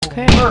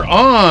Okay. We're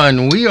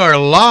on. We are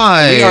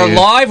live. We are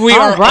live. We All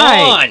are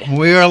right. on.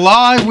 We are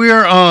live. We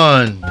are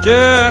on.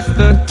 Just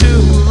the two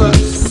of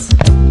us.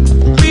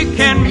 We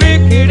can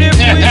make it if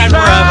we And we're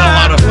having a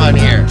lot of fun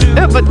here.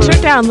 Oh, but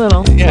turn down a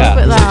little. Yeah. A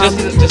little bit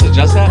loud. Just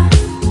adjust that.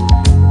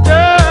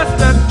 Just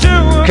the two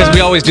of Because us. we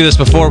always do this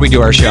before we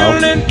do our show.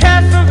 Building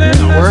castles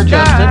in the We're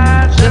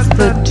sky. Just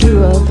the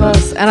two of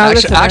us. And our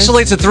listeners.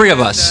 Actually, it's the three of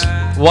us.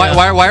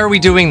 Why are we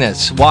doing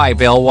this? Why,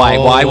 Bill? Why?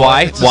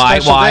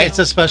 It's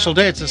a special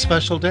day. It's a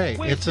special day. It's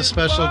a special day. It's a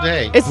special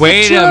day. It's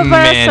Wait the two a of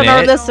us and our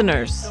minute.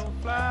 listeners.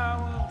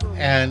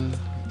 And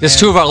There's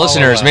two of our all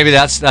listeners. us. Maybe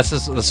that's the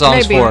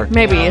song's for.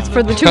 Maybe it's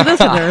for the two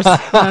listeners. I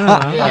don't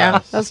know. Yeah,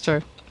 Yes. that's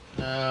true.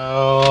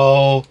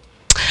 No.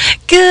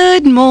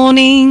 Good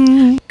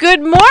morning.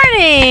 Good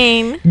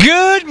morning.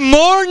 Good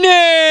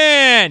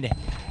morning.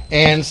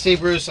 And see,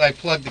 Bruce, I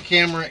plugged the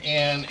camera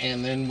in,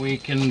 and then we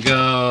can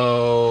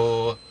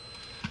go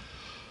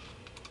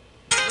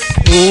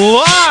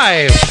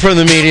live from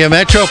the Media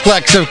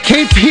Metroplex of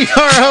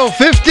KPRO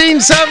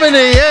 1570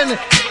 in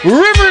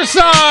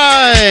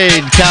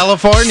Riverside,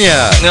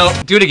 California. No,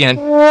 do it again.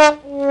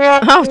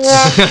 Ouch.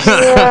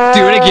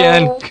 Do it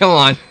again. Come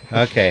on.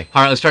 Okay,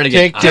 All right, let's try it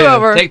again. Take two.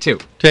 Over. Take two.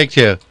 take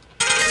two.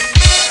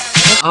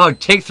 Oh,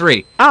 take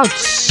three. Ouch.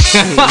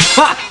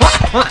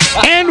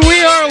 And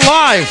we are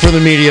live from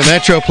the Media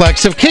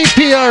Metroplex of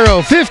KPRO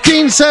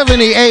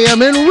 1570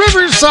 AM in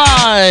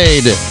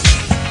Riverside,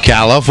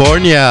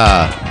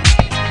 California.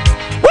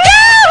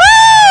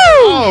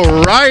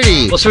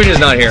 Alrighty. Well, Serena's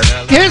not here.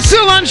 It's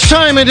the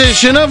lunchtime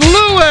edition of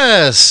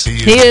Lewis.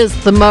 He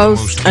is the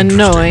most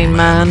annoying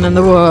man in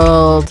the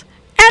world.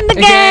 And the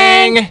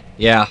gang.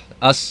 Yeah,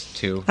 us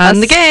too.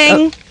 And the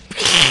gang.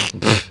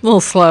 A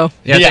little slow.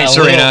 Yeah, thanks,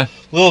 Serena.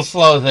 Little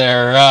slow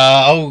there.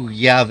 Oh,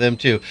 yeah, them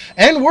too.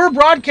 And we're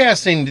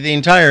broadcasting to the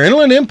entire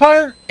Inland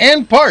Empire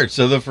and parts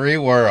of the free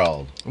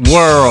world.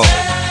 World.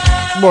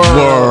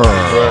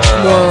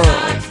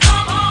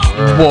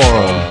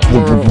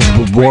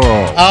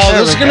 Oh,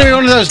 this is going to be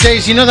one of those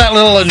days. You know that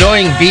little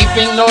annoying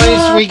beeping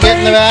noise we get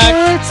in the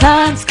back? Good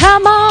times,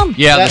 come on.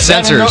 Yeah, the That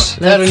sensors.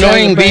 that Let's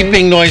annoying celebrate.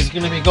 beeping noise is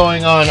going to be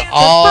going on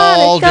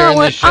all during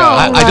the show.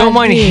 I don't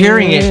mind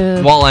hearing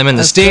it while I'm in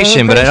the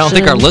station, but I don't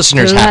think our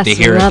listeners have to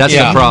hear it. That's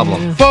Yeah. the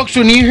problem. Folks,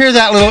 when you hear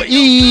that little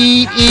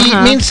eep,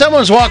 Uh-huh. means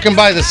someone's walking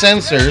by the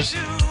sensors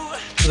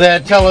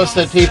that tell us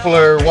that people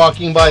are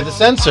walking by the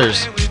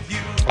sensors,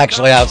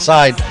 actually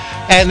outside.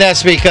 And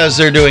that's because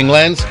they're doing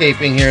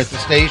landscaping here at the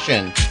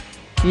station.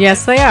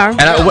 Yes, they are.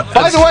 And I,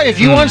 By the way, if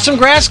you want some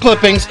grass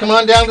clippings, come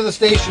on down to the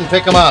station,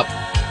 pick them up.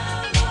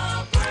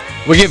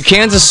 we give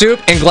cans of soup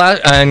and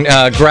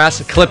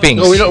grass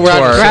clippings. No, we don't. We're to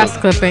out of our- Grass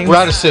clippings. We're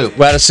out of soup.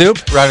 We're out of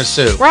soup? We're out of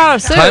soup. We're out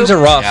of soup. Times are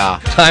rough. Yeah.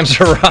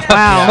 Times are rough.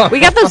 Wow. We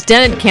got those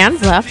dented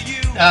cans left.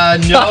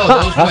 No,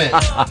 those went.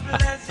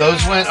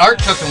 Those went. Art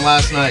took them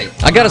last night.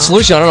 I got a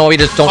solution. I don't know. We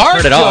just don't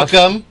Art turn it took off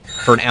them.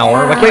 for an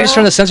hour. Why can't we just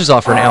turn the sensors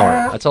off for an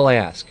hour? That's all I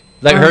ask.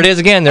 There it is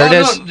again. There it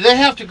is. No, they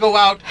have to go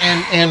out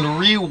and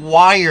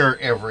rewire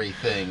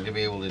everything to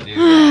be able to do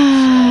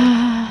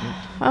that.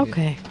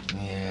 Okay. So,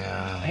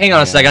 yeah. Hang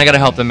on a second. I got to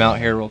help them out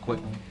here real quick.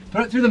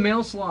 Put it through the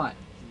mail slot.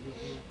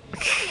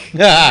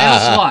 Mail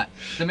Ah. slot.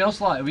 The mail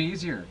slot. It'll be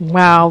easier.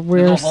 Wow, The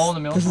little we're hole in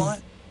the mail this is- slot.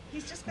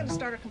 He's just going to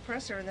start a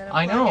compressor and then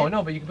I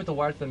know, but you can put the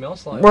wire to the mail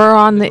slot. we're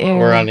on the air.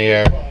 We're on the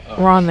air.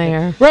 We're on the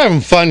air. We're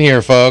having fun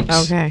here,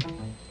 folks. Okay.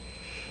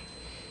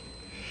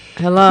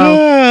 Hello.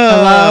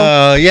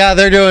 Hello. Yeah,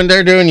 they're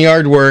doing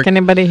yard work. Can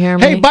anybody hear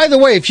me? Hey, by the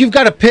way, if you've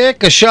got a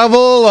pick, a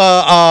shovel,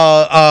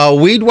 a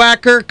weed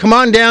whacker, come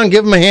on down,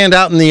 give them a hand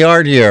out in the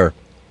yard here.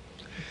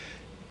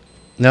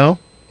 No?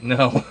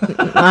 No.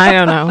 I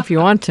don't know if you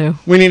want to.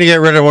 We need to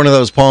get rid of one of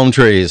those palm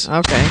trees.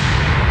 Okay.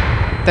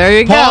 There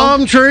you go.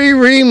 Palm tree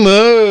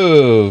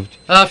removed.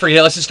 Forget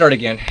it. Let's just start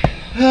again.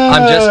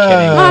 I'm just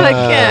kidding. Not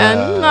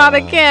again. Not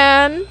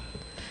again.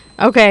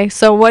 Okay,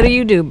 so what do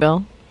you do,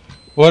 Bill?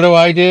 What do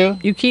I do?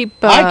 You keep.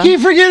 I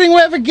keep forgetting we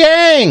have a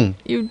gang.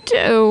 You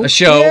do. A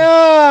show.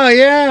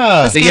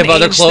 Yeah. They give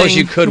other clothes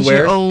you could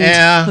wear.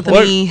 Yeah. With an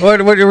What, E. what,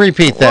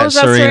 repeat What that, was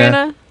that,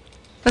 Serena?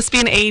 Must be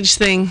an age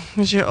thing,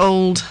 because you're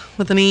old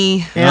with an E.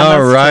 Yeah, that's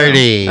true.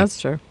 Alrighty. That's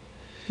true.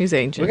 He's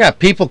ancient. We got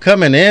people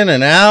coming in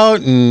and out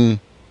and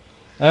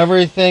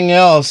everything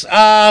else. Who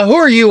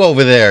are you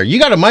over there? You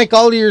got a mic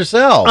all to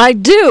yourself. I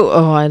do.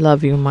 Oh, I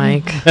love you,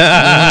 Mike.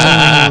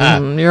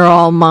 You're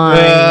all mine.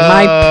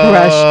 My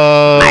precious.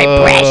 My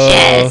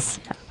precious.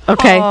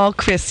 Okay. Oh,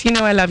 Chris, you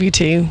know I love you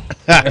too.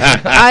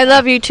 I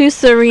love you too,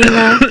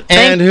 Serena.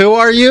 And who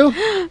are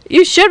you?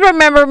 You should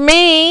remember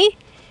me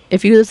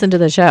if you listen to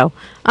the show.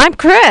 I'm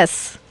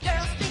Chris. Girls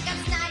think I'm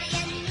snotty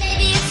and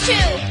maybe it's true.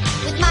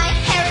 With my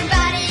hair and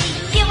body,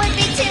 you would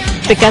be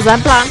too. Because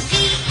I'm blonde.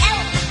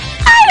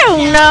 I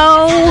don't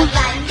know.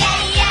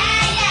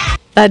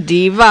 The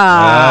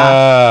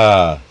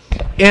diva.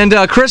 And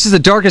Chris is the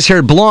darkest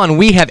haired blonde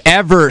we have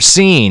ever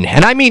seen.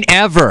 And I mean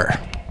ever.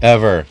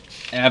 Ever.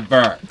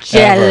 Ever.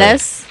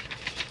 Jealous.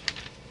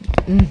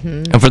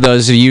 And for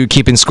those of you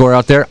keeping score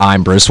out there,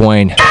 I'm Bruce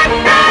Wayne.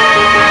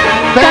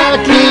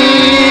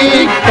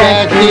 Becky,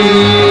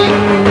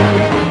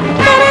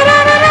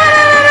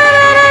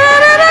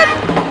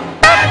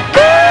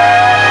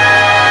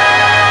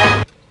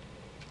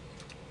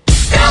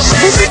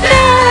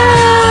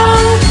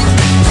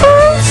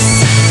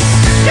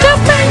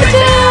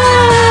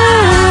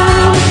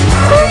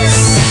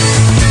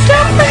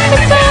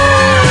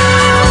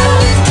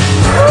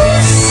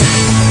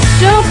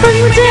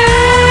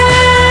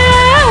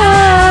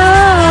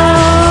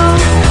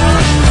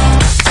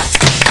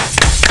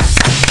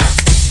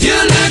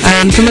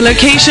 And from a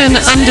location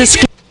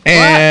undisclosed.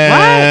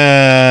 And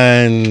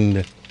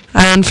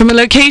And from a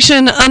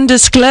location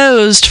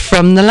undisclosed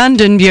from the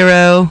London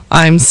Bureau,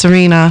 I'm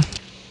Serena.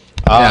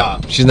 Yeah,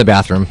 she's in the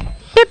bathroom.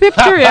 Hip, hip,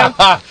 cheerio.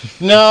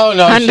 no,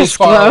 she's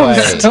far away.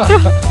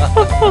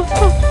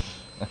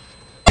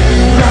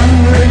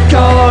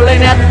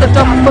 Calling at the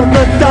top of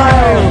the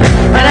dial.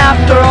 And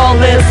after all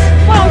this,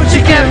 won't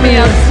you give me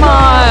a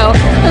smile?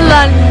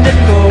 London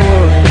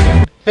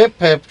gold. Hip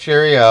hip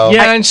cheerio.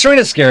 Yeah, and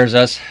Serena scares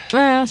us.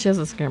 Well, she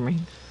doesn't scare me.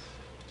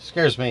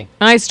 Scares me.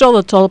 And I stole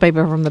the toilet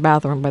paper from the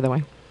bathroom, by the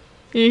way.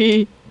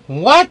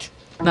 What?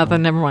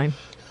 Nothing, never mind.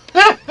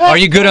 Are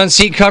you good on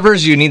seat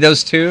covers? You need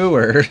those too,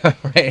 or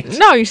right?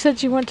 No, you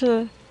said you went to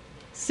a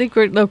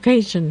secret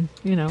location,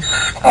 you know.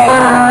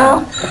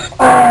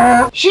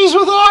 She's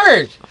with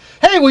Art.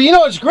 Hey, well, you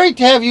know, it's great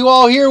to have you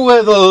all here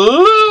with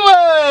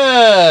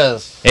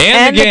Lewis.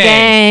 And the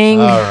gang.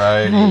 All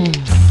right.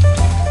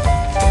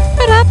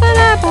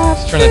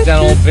 Let's turn it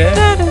down a little bit.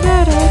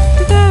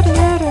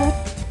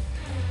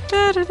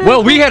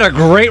 Well, we had a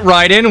great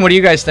ride in. What do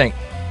you guys think?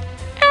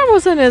 It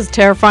wasn't as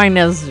terrifying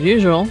as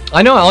usual.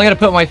 I know. I only had to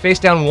put my face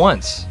down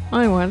once.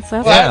 Only once.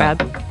 That's Yeah. not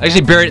bad. I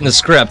usually buried it in the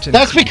script. and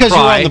That's because you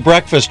were cry. on the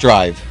breakfast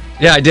drive.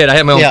 Yeah, I did. I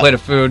had my own Yeah. plate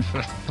of food.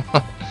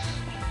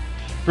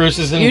 Bruce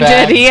is in You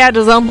back. did. He had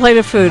his own plate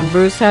of food.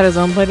 Bruce had his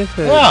own plate of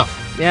food. Yeah.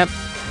 Yep.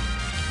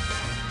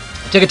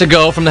 Took it to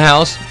go from the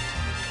house.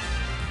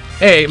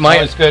 Hey, my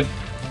Always good.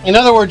 In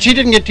other words, she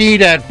didn't get to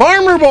eat at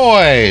Farmer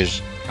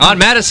Boys. on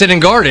Madison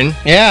and Garden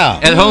Yeah.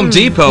 at Home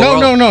Depot.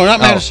 No, not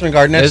Oh. Madison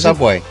Garden. That's Is it?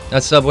 Subway.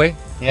 That's Subway.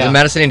 Yeah. In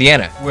Madison,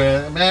 Indiana.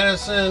 With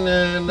Madison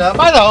and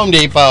by the Home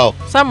Depot.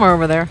 Somewhere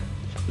over there.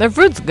 Their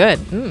food's good.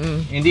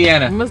 Mm-mm.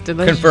 Indiana. It was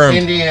delicious. Confirmed.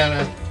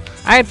 Indiana.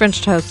 I had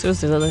French toast. It was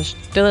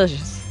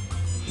delicious.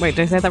 Wait,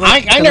 did I say that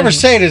right? I never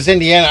Delicious. say it as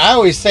Indiana. I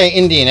always say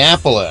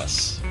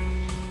Indianapolis.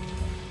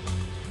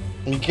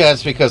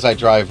 Because I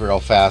drive real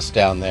fast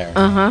down there.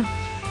 Uh-huh.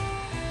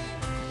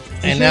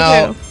 And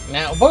sure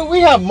now, do. but we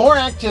have more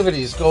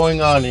activities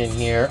going on in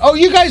here. Oh,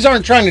 you guys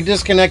aren't trying to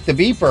disconnect the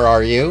beeper,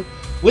 are you?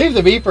 Leave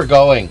the beeper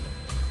going.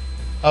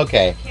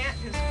 Okay. Can't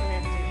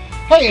disconnect it.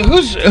 Hey,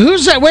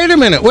 who's that? Wait a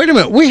minute.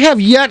 We have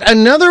yet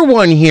another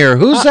one here.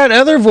 Who's that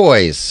other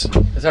voice?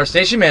 It's our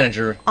station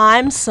manager.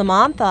 I'm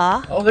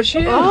Samantha. Oh, there she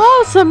is.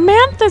 Oh,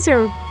 Samantha's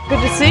here.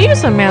 Good to see you,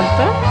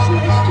 Samantha.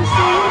 Nice to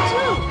see you too.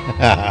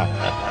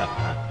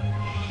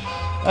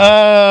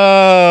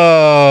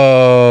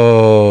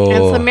 Oh.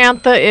 And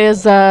Samantha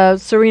is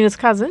Serena's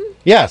cousin.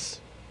 Yes.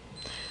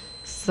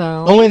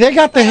 So Only they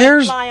got the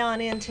hairs. Fly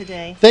on in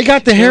today. They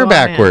got the hair Go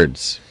on in.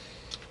 backwards.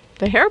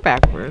 the hair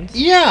backwards.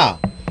 Yeah.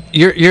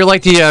 You're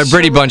like the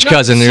Brady Bunch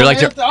cousin. You're like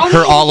Samantha- oh,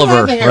 her you Oliver,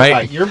 have the hair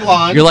right? You're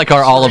blonde. You're like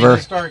our Serena Oliver.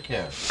 Stark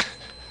hair.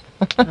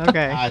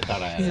 Okay. I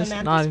thought I had it. Just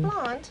Samantha's nodding.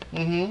 blonde.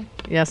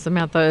 Mm-hmm. Yes,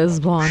 Samantha is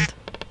blonde.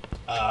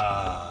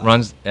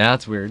 Runs. Yeah,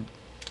 that's weird.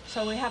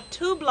 So we have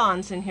two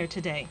blondes in here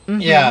today.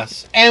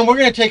 Yes. And we're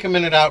going to take a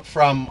minute out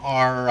from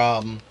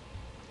our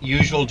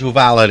usual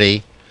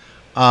duality.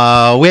 We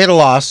had a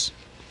loss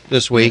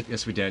this week.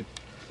 Yes, we did.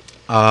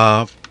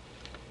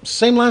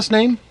 Same last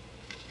name?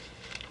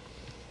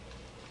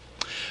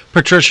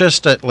 Patricia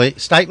Stitley.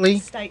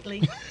 Slightly.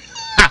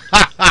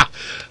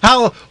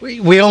 How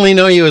we only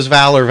know you as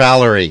Val or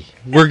Valerie.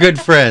 We're good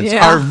friends.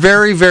 Yeah. Our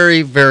very,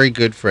 very, very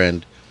good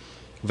friend,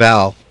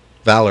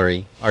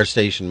 Valerie, our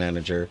station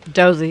manager,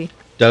 Dozy.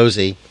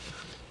 Dozy,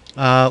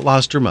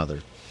 lost her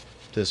mother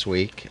this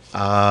week.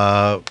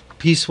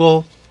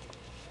 Peaceful,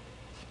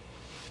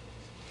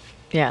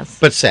 Yes.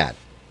 but sad.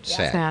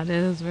 Sad. Sad. It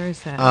is very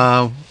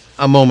sad.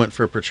 A moment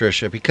for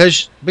Patricia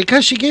because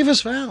she gave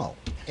us Val.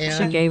 And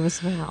she gave us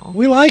Val.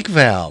 we like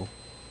Val.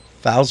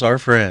 Val's our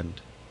friend.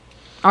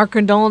 Our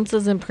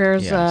condolences and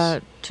prayers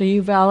Yes. to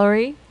you,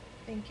 Valerie.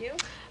 Thank you.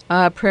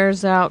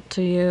 Prayers out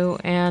to you,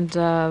 and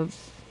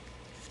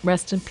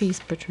rest in peace,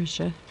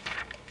 Patricia.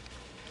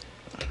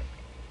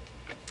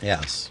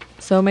 Yes.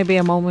 So maybe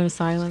a moment of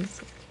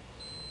silence.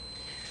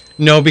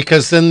 No,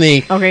 because then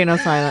the Okay, no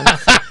silence.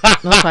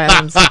 No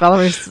silence.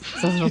 Valerie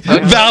says no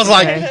silence. Val's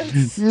like, Okay.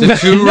 The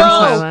two No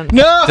rules. silence.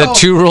 no. The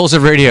two rules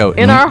of radio.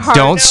 In our heart.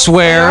 Don't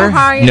swear. In our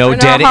heart- No in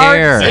dead our hearts,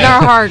 air. In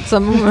our hearts, a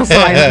moment of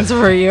silence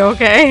for you,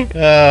 okay?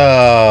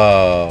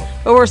 Oh.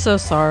 But we're so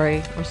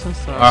sorry. We're so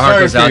sorry. Our heart Sorry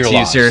goes for out your to you.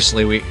 loss.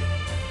 Seriously,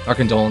 our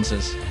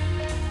condolences.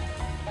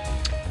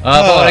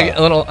 But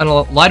on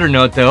a lighter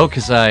note, though,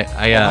 because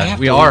have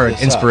we to are look an this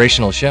up.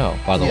 inspirational show,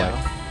 by the way.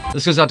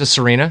 This goes out to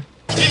Serena.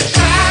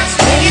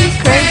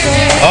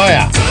 Oh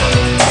yeah.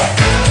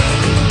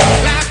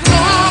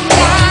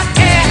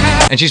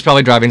 And she's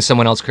probably driving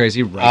someone else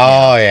crazy right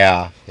now. Oh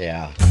yeah.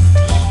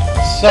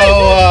 So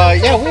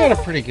yeah, we had a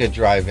pretty good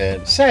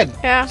drive-in.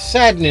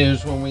 Sad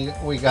news when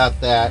we got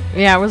that.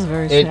 Yeah, it was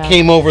very It sad.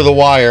 came over the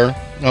wire.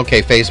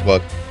 Okay,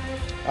 Facebook.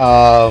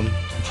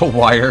 The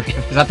Wire.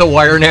 Is that The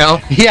Wire now?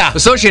 Yeah.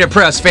 Associated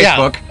Press,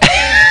 Facebook.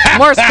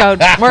 Morse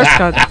code. Morse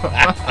code.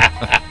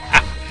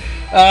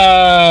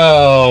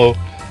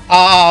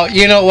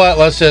 You know what?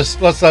 Let's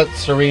let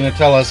Serena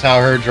tell us how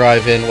her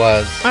drive-in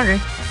was. Okay.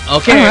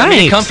 Okay, All make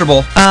it right.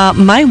 comfortable.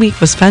 My week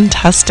was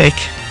fantastic.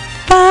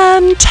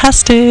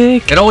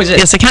 Fantastic. It always is.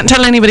 Yes, I can't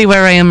tell anybody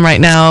where I am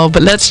right now,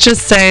 but let's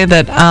just say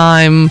that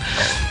I'm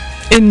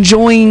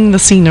enjoying the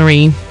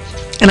scenery,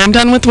 and I'm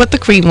done with what the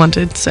Queen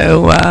wanted.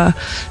 So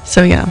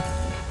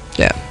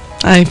yeah,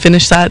 I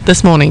finished that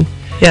this morning.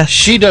 Yes,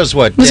 She does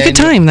what? it was a good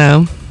time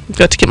though.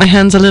 Got to get my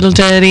hands a little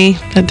dirty.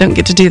 I don't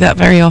get to do that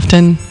very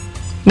often.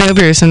 No,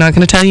 Bruce, I'm not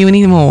going to tell you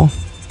any more.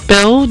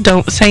 Bill,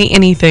 don't say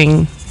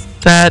anything.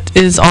 That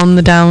is on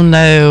the down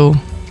low.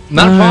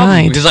 Not a All problem,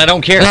 right. because I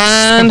don't care.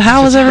 And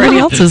how was everybody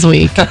else's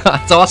week?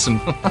 That's awesome.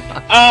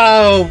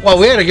 Oh, well,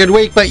 we had a good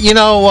week, but you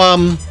know,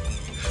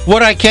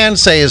 what I can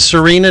say is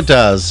Serena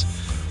does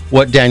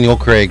what Daniel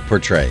Craig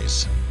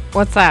portrays.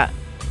 What's that?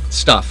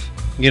 Stuff.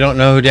 You don't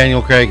know who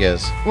Daniel Craig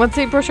is? What's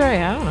he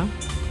portray? I don't know.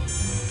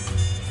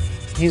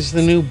 He's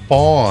the new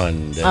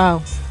Bond.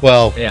 Oh.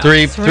 Well, Yeah.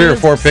 three or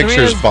four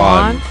pictures Serena's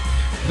Bond.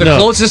 The No.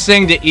 closest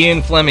thing to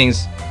Ian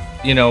Fleming's,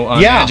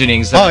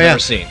 imaginings that I've ever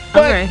seen.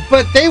 Okay.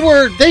 But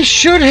they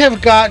should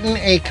have gotten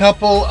a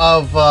couple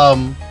of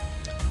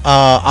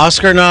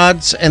Oscar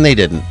nods, and they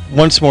didn't.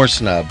 Once more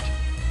snubbed.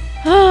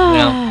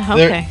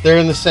 Okay. They're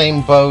in the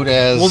same boat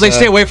as. Well, they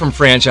stay away from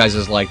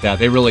franchises like that.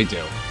 They really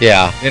do.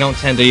 Yeah. They don't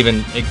tend to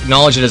even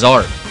acknowledge it as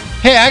art.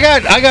 Hey,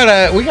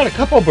 we got a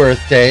couple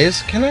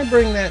birthdays. Can I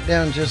bring that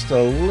down just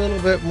a little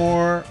bit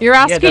more? You're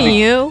asking Debbie.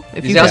 you?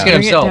 If He's you can asking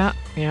bring it himself. down?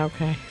 Yeah,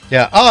 okay.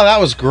 Yeah. Oh, that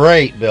was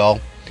great, Bill.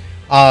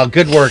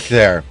 Good work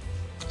there.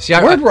 See,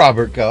 Where'd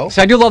Robert go?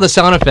 I do love the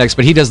sound effects,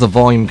 but he does the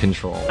volume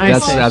control. I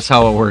see. That's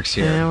how it works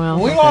here. Yeah, well,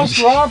 We okay.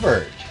 lost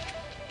Robert.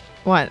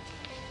 What?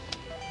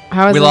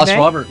 How was We the lost day?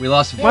 Robert. We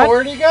lost. Yeah,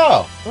 where'd he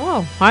go?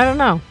 Oh, I don't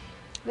know.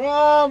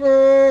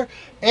 Robert.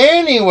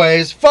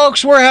 Anyways,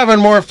 folks, we're having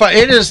more fun.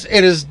 It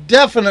is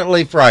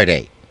definitely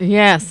Friday.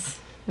 Yes. it's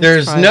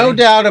There's Friday. no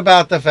doubt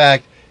about the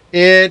fact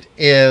it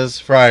is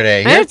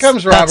Friday. Here It's-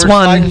 comes that's Robert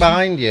one. sliding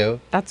behind you.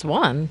 That's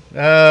one.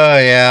 Oh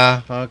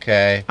yeah.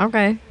 Okay.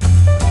 Okay.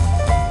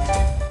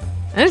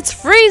 And it's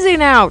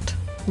freezing out.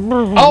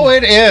 Oh,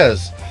 it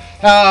is.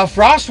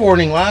 Frost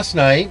warning last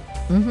night.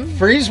 Mm-hmm.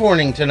 Freeze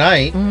warning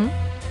tonight.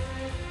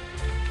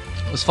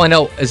 Let's find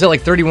out. Is it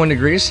like 31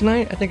 degrees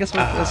tonight? I think that's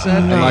what it said.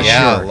 I'm not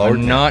yeah, sure. Lord,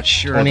 I'm not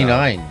sure.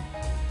 29.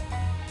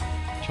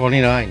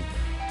 29.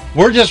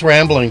 We're just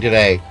rambling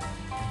today.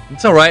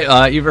 It's all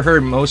right. You ever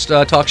heard most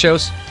talk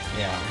shows?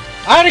 Yeah.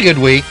 I had a good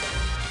week.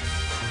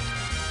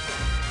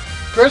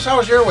 Chris, how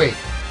was your week?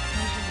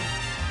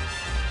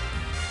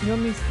 You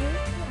want me to say it?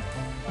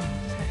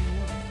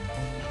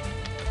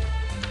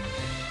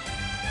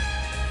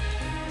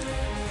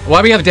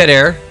 Why we have dead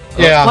air?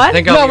 Yeah. What?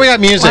 Thank No, God we got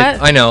music.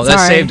 What? I know that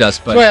Sorry. saved us,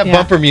 That's what I but have Yeah.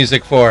 bumper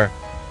music for.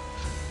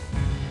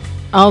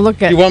 Oh,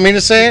 look at You want me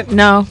to say it?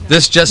 No.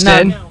 this just No.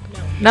 in.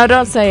 No,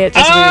 don't say it.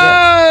 Just read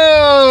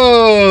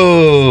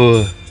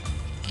Oh!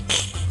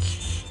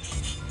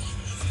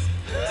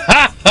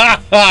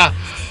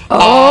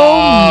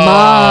 Oh,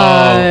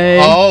 my.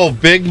 Oh,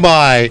 big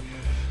my.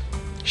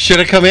 Should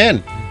have come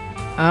in.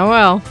 Oh,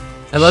 well.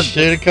 And let's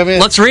Should have come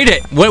in. read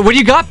it. What do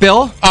you got,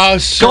 Bill?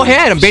 Go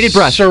ahead, I'm bated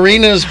breath.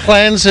 Serena's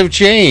plans have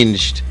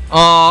changed.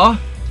 Aw.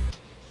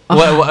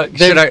 What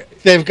should I?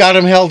 They've got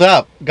him held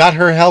up. Got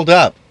her held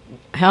up.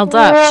 Held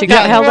up. She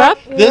got held up?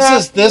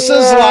 This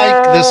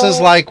is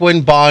like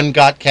when Bond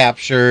got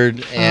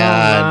captured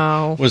and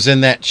no. was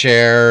in that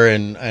chair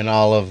and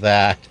all of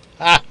that.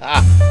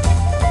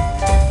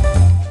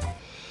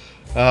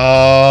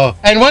 Oh,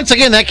 and once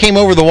again that came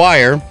over the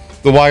wire.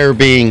 The wire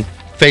being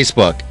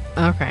Facebook.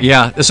 Okay.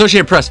 Yeah,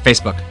 Associated Press,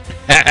 Facebook.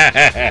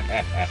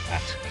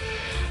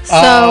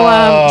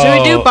 So,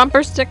 should we do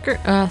bumper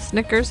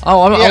Snickers?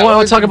 Oh, I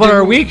want to talk about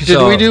our week.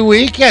 Did we do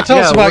week? Yeah, tell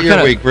Yeah, us about we're your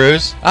kinda- week,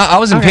 Bruce. I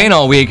was in Okay. pain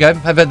all week.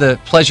 I've had the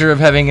pleasure of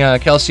having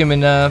calcium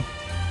and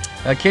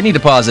kidney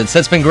deposits.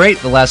 That's been great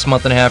the last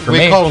month and a half for We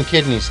me. call them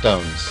kidney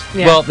stones.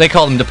 Yeah. Well, they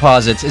call them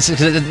deposits. It's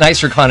a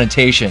nicer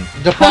connotation.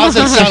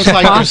 Deposit sounds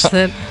like there's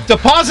Deposit.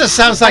 deposit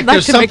sounds like I'd like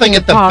there's to make something a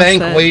at the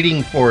bank deposit.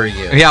 waiting for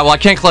you. Yeah, well, I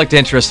can't collect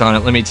interest on it.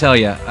 Let me tell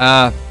you.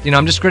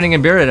 I'm just grinning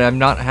and bearing it. I've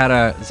not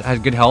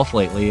had good health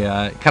lately.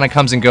 It kind of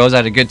comes and goes. I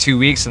had a good 2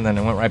 weeks, and then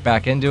I went right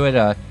back into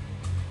it.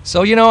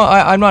 So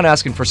I'm not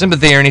asking for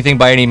sympathy or anything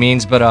by any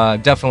means,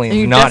 but definitely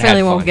You not definitely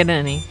had won't fun. get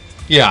any.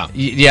 Yeah.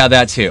 Yeah,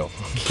 that too.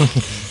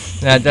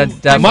 that My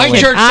definitely-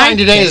 church I'm sign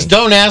today is kidding.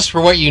 don't ask for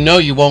what you know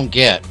you won't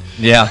get.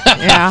 Yeah.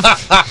 Yeah.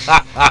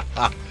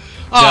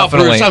 Oh,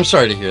 Definitely. Bruce, I'm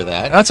sorry to hear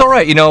that. That's all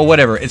right.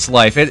 Whatever. It's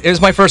life. It was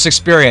my first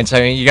experience. I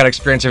mean, you got to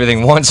experience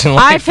everything once in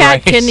life. I've had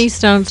right? kidney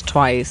stones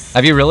twice.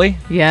 Have you really?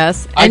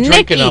 Yes. I And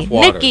drink Nikki. enough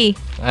water. Nikki.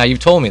 You've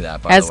told me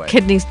that, by As the way.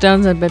 kidney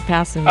stones have been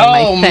passing me,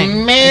 Oh, I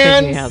think.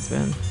 man. Because he has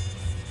been.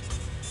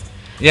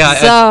 Yeah,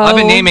 So- I've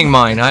been naming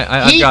mine.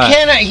 I've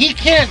got. He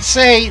can't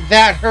say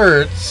that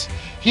hurts.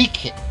 He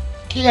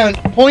can't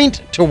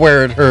point to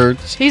where it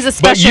hurts. He's a But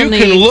special you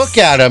can needs, look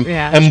at him,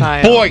 and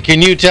child. boy,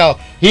 can you tell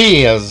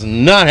he is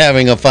not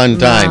having a fun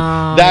time.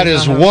 No, That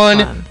he's is not having one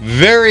fun.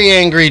 very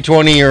angry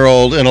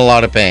 20-year-old in a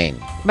lot of pain.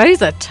 But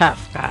he's a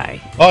tough guy.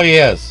 Oh, he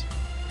is.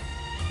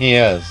 He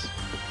is.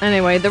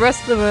 Anyway, the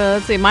rest of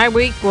let's see, my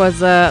week was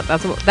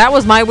that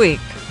was my week.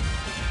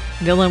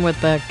 Dealing with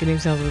the kidney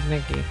stones with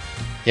Nikki.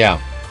 Yeah.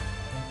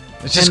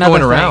 It's just and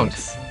going other around.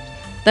 things.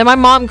 Then my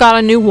mom got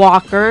a new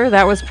walker.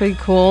 That was pretty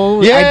cool.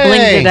 I Yay!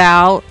 blinged it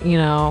out, you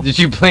know. Did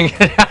you blink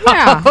it out?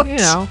 Yeah, you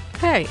know.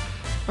 Hey,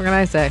 what can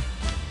I say?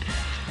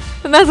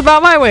 And that's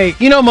about my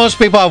week. You know, most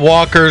people have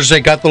walkers.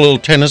 They got the little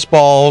tennis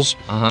balls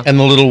and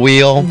the little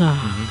wheel. No.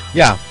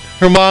 Yeah.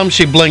 Her mom,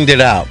 she blinged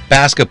it out.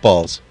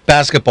 Basketballs.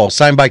 Basketball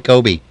signed by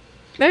Kobe.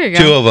 There you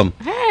go. 2 of them.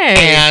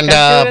 Hey, And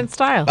gotta do it in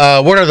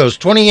style. what are those?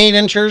 28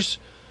 inchers?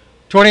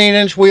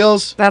 28-inch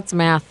wheels That's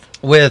math.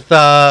 with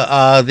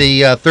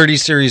the 30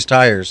 series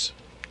tires.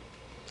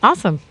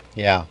 Awesome.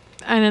 Yeah.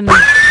 And then,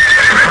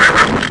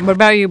 what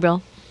about you,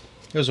 Bill?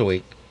 It was a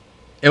week.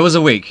 It was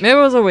a week. It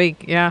was a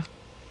week. Yeah.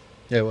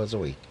 It was a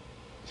week.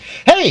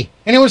 Hey,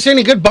 anyone see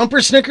any good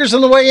bumper Snickers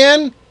on the way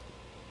in?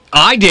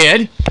 I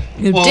did.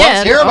 You Well, did.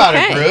 let's hear about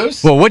Okay. it,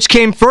 Bruce. Well, which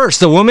came first,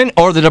 the woman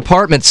or the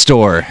department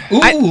store? Ooh,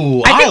 I I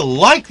think- like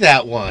like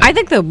that one. I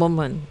think the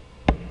woman.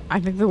 I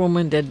think the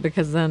woman did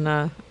because then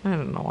I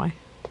don't know why.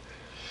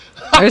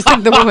 I just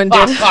think the woman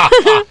did.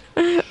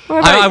 What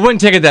about I you?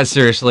 wouldn't take it that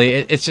seriously.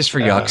 It's just for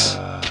yucks.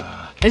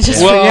 It's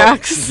just Well, for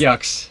yucks.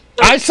 Yucks.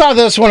 I saw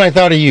this one. I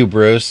thought of you,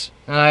 Bruce.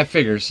 I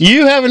figures.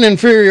 You have an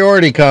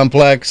inferiority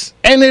complex,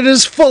 and it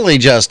is fully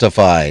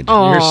justified.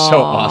 You're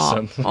so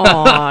awesome.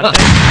 Aw,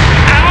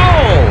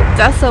 Ow!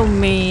 that's so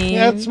mean.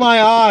 That's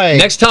my eye.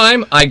 Next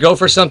time, I go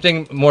for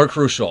something more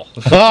crucial.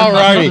 All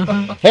righty.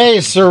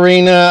 Hey,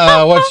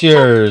 Serena, what's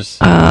yours?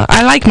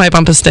 I like my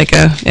bumper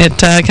sticker. It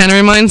kind of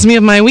reminds me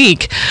of my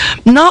week.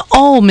 Not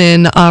all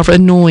men are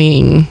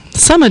annoying.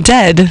 Some are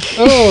dead.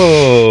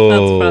 Oh.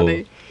 That's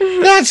funny.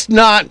 That's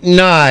not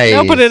nice.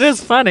 No, but it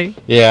is funny.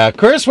 Yeah.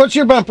 Chris, what's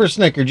your bumper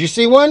Snicker? Did you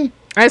see one?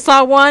 I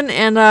saw one,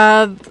 and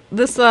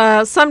this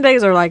some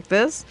days are like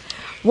this.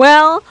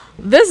 Well,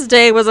 this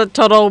day was a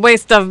total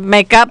waste of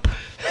makeup.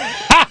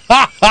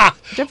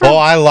 Oh,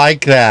 I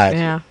like that.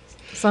 Yeah.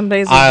 Some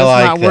days are I just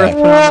like not worth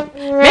putting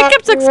on.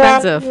 Makeup's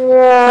expensive.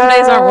 Some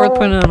days aren't worth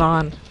putting it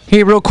on.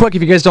 Hey, real quick,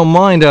 if you guys don't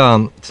mind,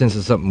 since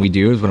it's something we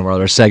do, is one of our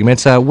other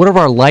segments, what are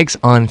our likes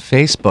on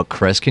Facebook,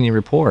 Chris? Can you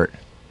report?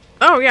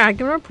 Oh, yeah, I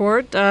can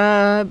report.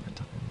 Let's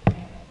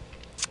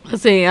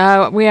see.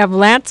 We have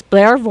Lance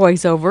Blair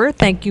voiceover.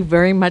 Thank you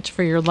very much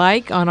for your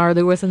like on our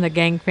Lewis and the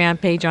Gang fan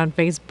page on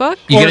Facebook.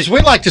 Or as we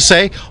like to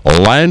say,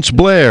 Lance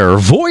Blair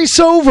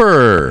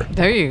voiceover.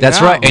 There you go.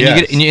 That's right. And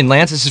Yes. you get, and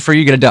Lance, this is for you.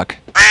 You get a duck.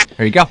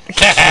 There you go.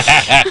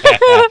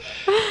 I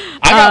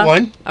got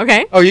one.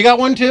 Okay. Oh, you got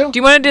one too? Do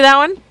you want to do that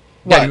one?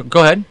 Yeah, What?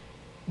 go ahead.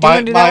 Do you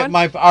wanna do that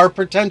one? our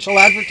potential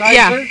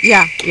advertiser?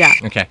 Yeah.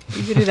 Okay.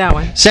 You can do that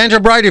one. Sandra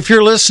Bright, if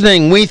you're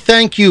listening, we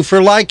thank you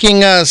for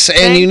liking us, and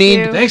Thank you need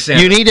you. Thanks,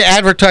 Sandra. you need to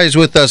advertise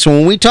with us.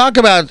 When we talk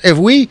about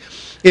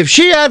if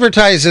she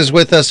advertises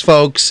with us,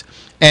 folks,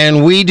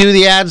 and we do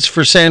the ads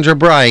for Sandra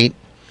Bright,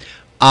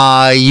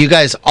 you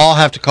guys all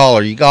have to call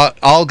her. You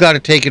all got to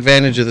take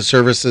advantage of the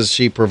services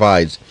she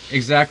provides,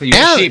 Exactly. You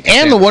get a sheep. and the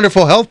Sandra.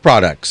 wonderful health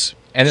products.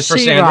 And it's for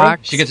She Sandra.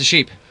 rocks. She gets a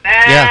sheep.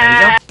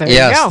 Yeah. There you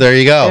Yes, go. there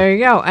you go. There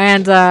you go.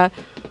 And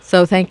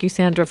so thank you,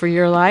 Sandra, for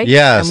your like.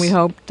 Yes. And we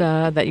hoped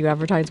that you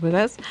advertise with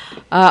us.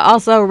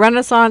 Also,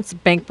 Renaissance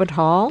Banquet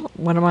Hall,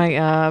 one of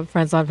my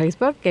friends on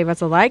Facebook, gave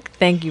us a like.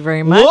 Thank you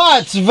very much.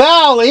 What's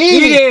Val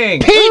eating?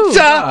 Eating.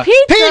 Pizza!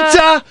 Ooh,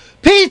 Pizza!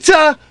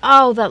 Pizza!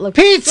 Oh, that looks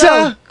Pizza!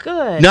 so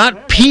good.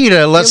 Not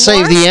PETA. Let's You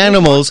save want? the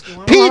animals. We'll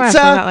have to do that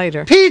Pizza!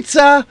 later.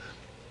 Pizza!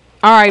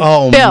 All right,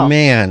 Oh, Bill.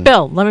 man.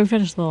 Bill, let me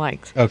finish the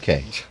likes.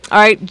 Okay. All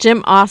right,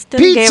 Jim Austin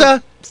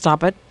Pizza!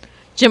 Stop it.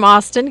 Jim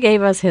Austin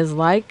gave us his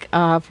like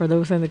for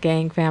those in the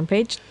gang fan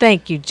page.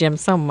 Thank you, Jim,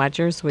 so much.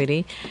 You're a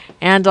sweetie.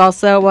 And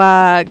also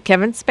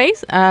Kevin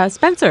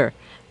Spencer.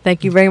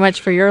 Thank you very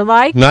much for your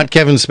like. Not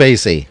Kevin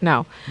Spacey.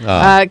 No.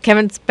 Ah.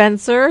 Kevin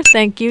Spencer,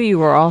 thank you. You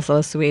were also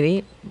a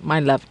sweetie. My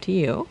love to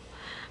you.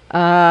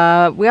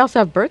 We also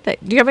have birthday.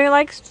 Do you have any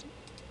likes?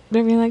 Do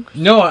you have any likes?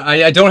 No,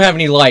 I don't have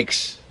any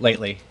likes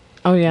lately.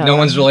 Oh, yeah. No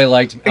one's really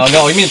liked me. Oh,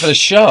 no, you mean for the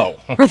show?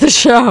 For the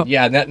show.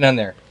 Yeah, none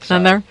there.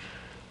 None there?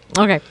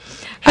 Okay.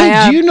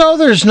 Hey, do you know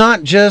there's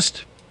not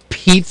just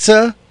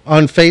pizza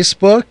on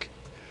Facebook?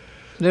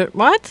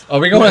 What? Are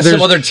we going on There's-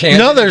 some other tangent?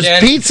 No, there's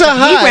again? Pizza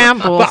Hut.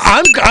 rambles. But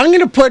I'm going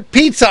to put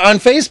pizza on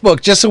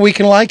Facebook just so we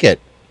can like it.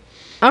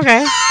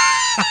 Okay.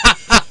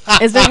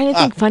 Is there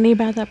anything funny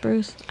about that,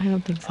 Bruce? I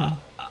don't think so.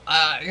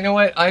 You know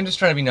what? I'm just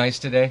trying to be nice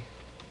today.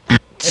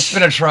 It's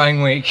been a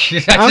trying week. I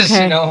just,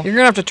 Okay. you know, You're going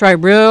to have to try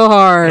real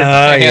hard.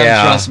 I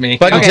am, trust me.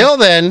 But Okay. until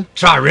then,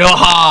 try real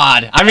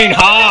hard. I mean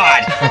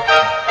hard.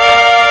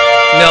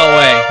 No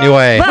way.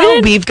 Anyway.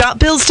 Well, we've got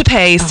bills to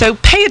pay, so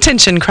pay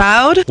attention,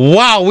 crowd.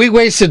 Wow, we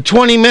wasted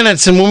 20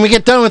 minutes, and when we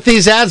get done with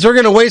these ads, we're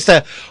going to waste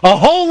a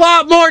whole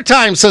lot more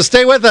time, so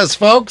stay with us,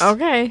 folks.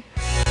 Okay.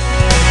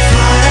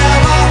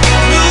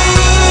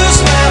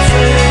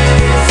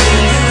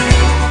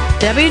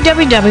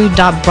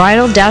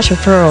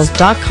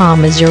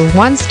 www.bridal-referrals.com is your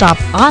one-stop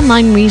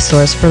online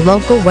resource for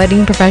local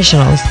wedding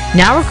professionals,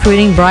 now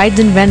recruiting brides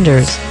and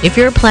vendors. If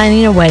you're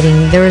planning a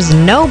wedding, there is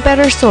no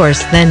better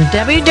source than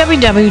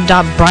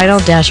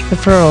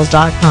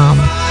www.bridal-referrals.com.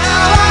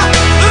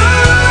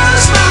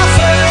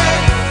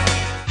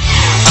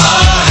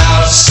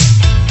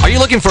 Are you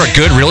looking for a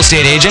good real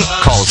estate agent?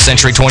 Call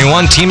Century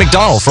 21 T.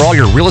 McDonald for all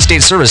your real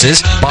estate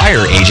services,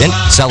 buyer agent,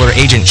 seller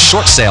agent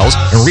short sales,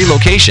 and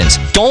relocations.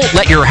 Don't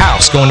let your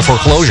house go into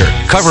foreclosure.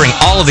 Covering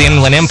all of the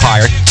Inland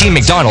Empire, T.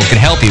 McDonald can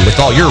help you with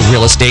all your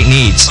real estate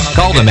needs.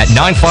 Call them at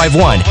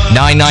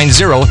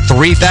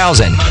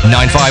 951-990-3000,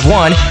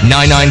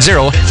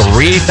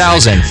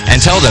 951-990-3000,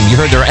 and tell them you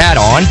heard their ad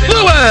on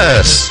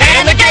Lewis!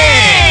 And the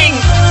Gang!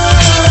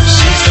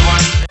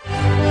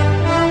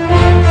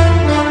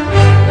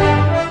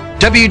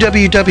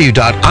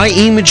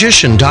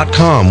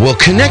 www.iemagician.com will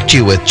connect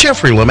you with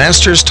Jeffrey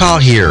Lemasters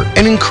Tahir,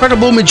 an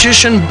incredible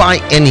magician by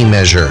any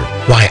measure.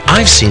 Why,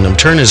 I've seen him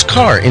turn his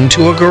car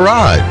into a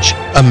garage.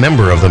 A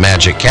member of the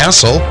Magic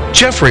Castle,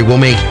 Jeffrey will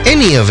make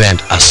any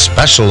event a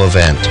special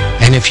event.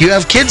 And if you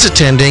have kids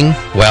attending,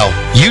 well,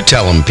 you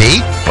tell them,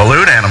 Pete.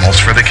 Balloon animals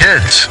for the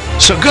kids.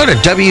 So go to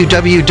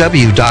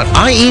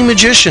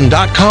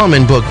www.iemagician.com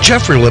and book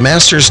Jeffrey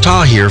Lemasters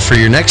Tahir for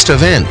your next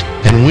event.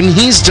 And when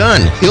he's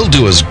done, he'll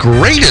do his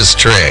greatest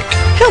trick.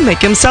 He'll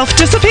make himself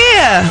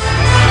disappear.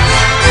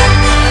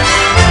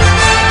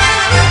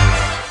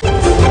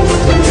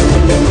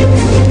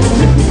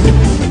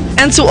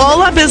 And to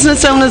all our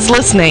business owners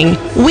listening,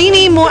 we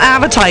need more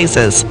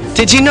advertisers.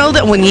 Did you know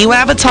that when you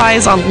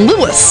advertise on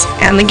Lewis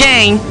and the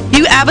Gang,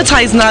 you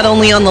advertise not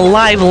only on the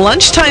live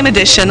lunchtime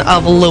edition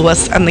of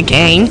Lewis and the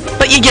Gang,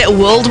 but you get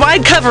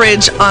worldwide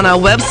coverage on our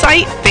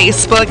website,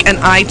 Facebook, and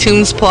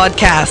iTunes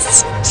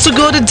podcasts. So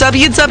go to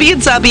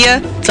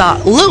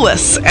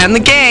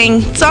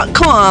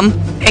www.lewisandthegang.com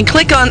and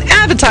click on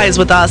Advertise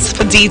with Us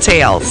for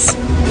details.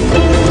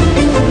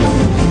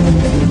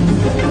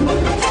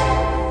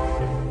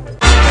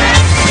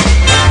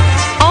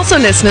 Also,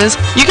 listeners,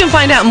 you can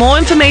find out more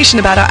information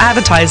about our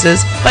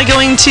advertisers by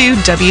going to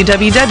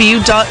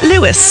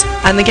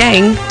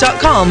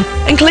www.lewisandthegang.com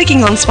and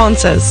clicking on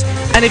sponsors.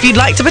 And if you'd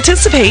like to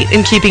participate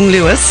in keeping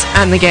Lewis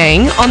and the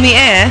Gang on the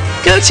air,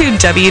 go to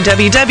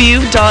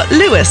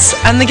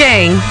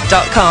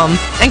www.lewisandthegang.com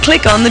and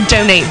click on the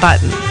donate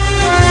button.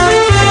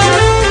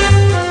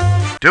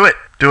 Do it.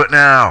 Do it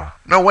now.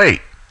 No,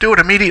 wait. Do it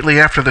immediately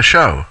after the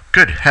show.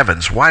 Good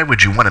heavens, why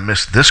would you want to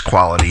miss this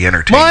quality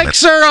entertainment?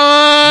 Mics are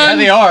on! Yeah,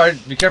 they are.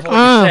 Be careful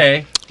what you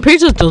say.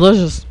 Pizza's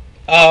delicious.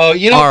 Oh,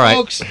 you know, All right.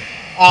 folks,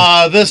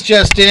 this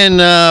just in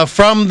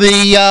from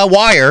the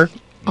Wire,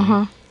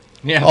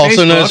 Yeah,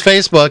 also known as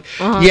Facebook.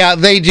 Yeah,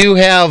 they do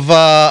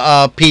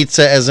have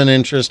pizza as an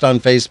interest on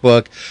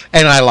Facebook,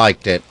 and I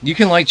liked it. You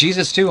can like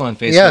Jesus too on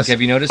Facebook. Yes.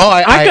 Have you noticed? Oh,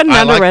 that? I couldn't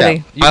like already.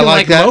 that. You I can like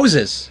like that.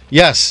 Moses.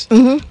 Yes.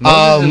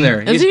 Moses in there.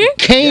 Is he?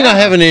 Cain, I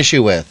have an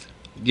issue with.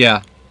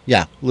 Yeah.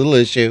 Yeah, little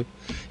issue.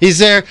 He's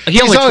there. He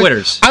He's only always,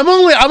 Twitters. I'm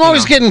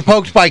always getting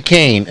poked by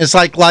Cain. It's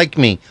like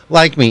me.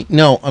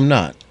 No, I'm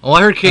not. Well,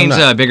 I heard Kane's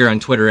not. bigger on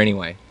Twitter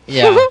anyway.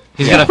 Yeah.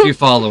 He's got a few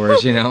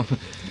followers, you know.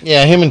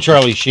 Yeah, him and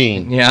Charlie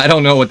Sheen. Yeah, I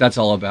don't know what that's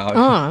all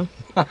about.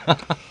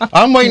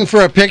 I'm waiting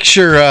for a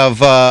picture of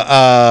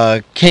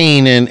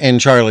Cain and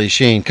Charlie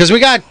Sheen because we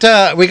got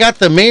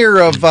the mayor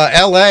of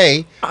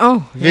L.A.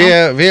 Oh,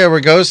 Via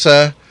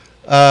Ragosa,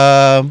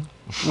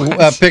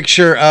 a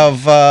picture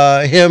of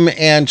him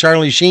and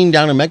Charlie Sheen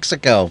down in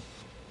Mexico.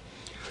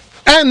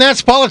 And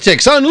that's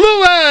politics on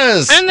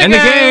Lewis. And And the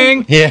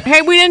Gang. Yeah.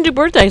 Hey, we didn't do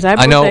birthdays. I have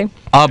I birthday.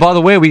 know. By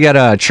the way, we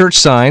got church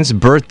signs,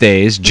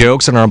 birthdays,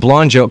 jokes, and our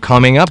blonde joke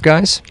coming up,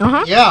 guys.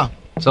 Yeah.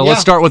 So Yeah.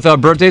 let's start with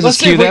birthdays. Let's Let's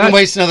see cue if we that. can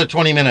waste another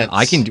 20 minutes.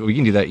 We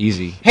can do that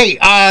easy. Hey,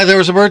 there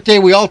was a birthday.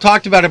 We all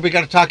talked about it. We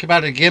got to talk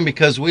about it again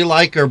because we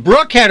like her.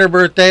 Brooke had her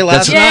birthday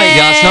last That's night.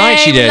 Yeah, last night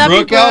she did. Love you,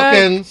 Brooke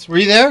Elkins. Were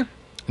you there?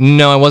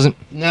 No, I wasn't.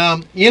 No.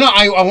 You know,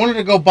 I wanted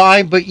to go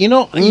by, but you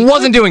know,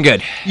 Wasn't doing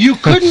good. you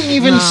couldn't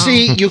even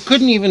see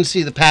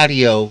the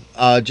patio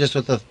just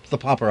with the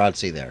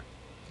paparazzi there.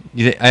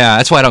 Yeah,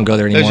 that's why I don't go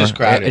there It's anymore. just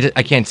crowded.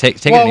 I can't take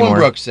it Well, anymore. when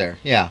Brooke's there.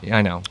 Yeah. Yeah,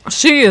 I know.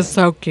 She is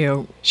so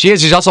cute. She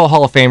is. She's also a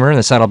Hall of Famer in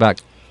the Saddleback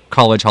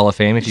College Hall of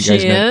Fame. If you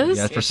guys She know, is?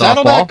 yeah, for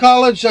Saddleback softball.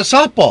 College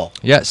softball.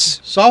 Yes.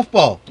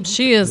 Softball.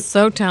 She is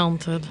so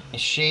talented.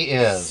 She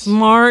is.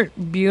 Smart,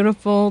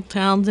 beautiful,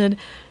 talented.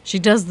 She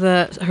does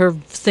her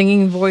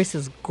singing voice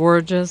is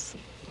gorgeous.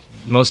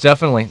 Most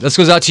definitely. This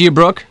goes out to you,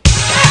 Brooke.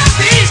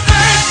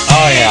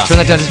 Oh yeah. Turn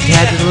that down just a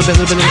tad, just a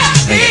little bit.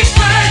 Thank you.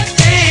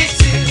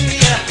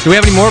 Do we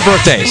have any more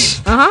birthdays?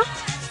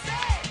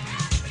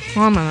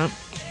 One minute.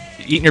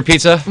 Eating your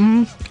pizza?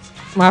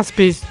 Last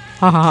piece.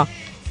 Ha ha ha.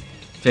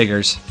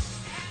 Figures.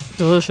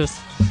 Delicious.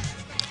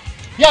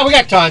 Yeah, we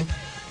got time.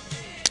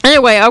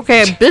 Anyway,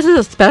 okay, this is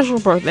a special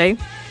birthday.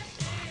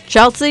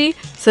 Chelsea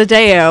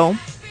Sadeo.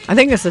 I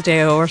think it's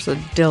Sadeo or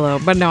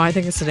Sadillo, but no, I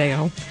think it's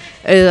Sadeo.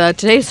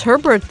 Today's her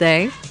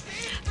birthday.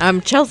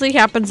 Chelsea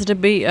happens to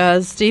be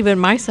Stephen,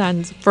 my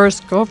son's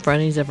first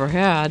girlfriend he's ever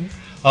had.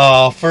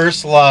 Oh,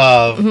 first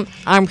love.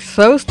 I'm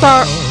so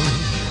sorry.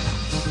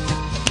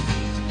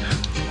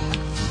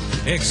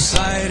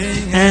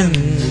 Exciting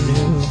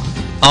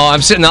Oh,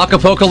 I'm sitting in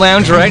Acapulco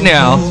Lounge right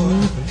now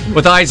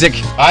with Isaac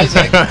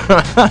Isaac.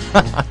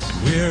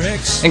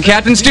 and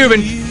Captain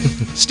Steuben.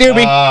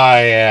 Steuben.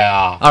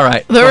 Yeah. All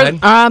right. Go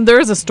ahead. There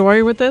is a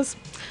story with this.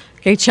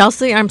 Okay,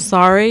 Chelsea, I'm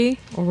sorry.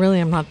 Well, really,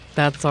 I'm not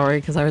that sorry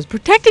because I was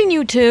protecting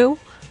you two,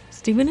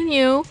 Stephen and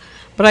you.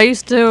 But I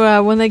used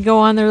to, when they go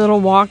on their little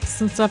walks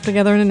and stuff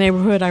together in the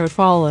neighborhood, I would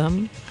follow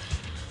them,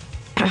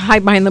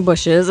 hide behind the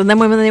bushes. And then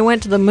when they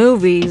went to the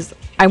movies,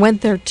 I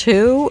went there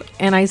too,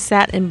 and I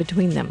sat in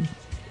between them.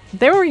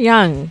 They were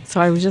young,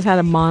 so I just had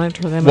to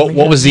monitor them.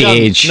 What was the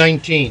age?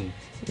 19.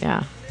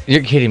 Yeah.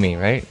 You're kidding me,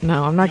 right?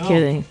 No, I'm not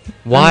kidding.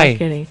 Why? I'm not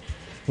kidding.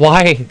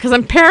 Why? Because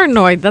I'm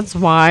paranoid. That's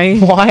why.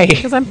 Why?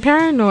 Because I'm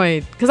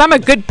paranoid. Because I'm a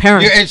good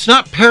parent. It's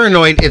not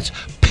paranoid, it's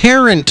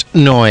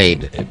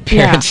parentnoid.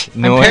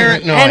 Parentnoid.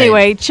 Parentnoid.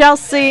 Anyway,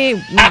 Chelsea,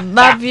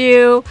 love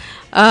you.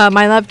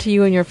 My love to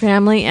you and your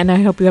family, and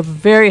I hope you have a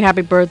very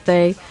happy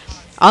birthday.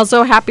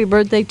 Also, happy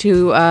birthday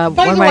to By one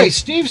the of way, my...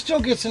 Steve still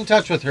gets in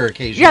touch with her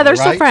occasionally. Yeah, they're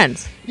still right?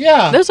 friends.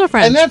 Yeah. They're still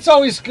friends. And that's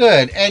always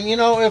good. And, you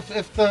know, if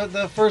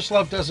the first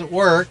love doesn't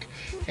work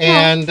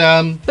and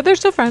But they're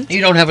still friends. you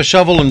don't have a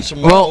shovel and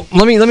some Well,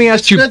 let me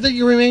ask it's you. good that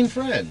you remain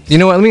friends. You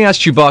know what? Let me ask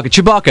Chewbacca.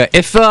 Chewbacca,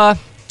 if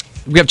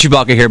we have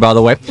Chewbacca here, by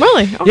the way.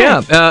 Really? Okay. Yeah.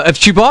 If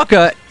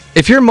Chewbacca,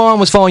 if your mom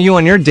was following you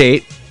on your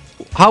date,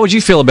 how would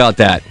you feel about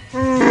that?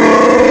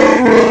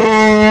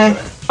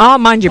 I'll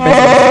mind your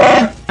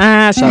business.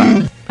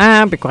 Shut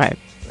up. Be quiet.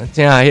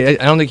 Yeah, I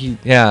don't think he.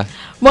 Yeah.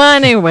 Well,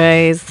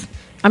 anyways,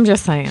 I'm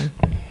just saying.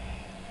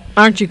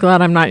 Aren't you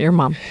glad I'm not your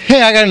mom?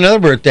 Hey, I got another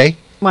birthday.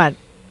 What?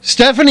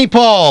 Stephanie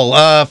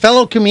Paul,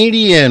 fellow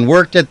comedian,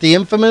 worked at the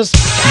infamous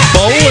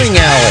bowling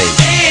alley.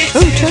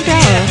 Ooh, check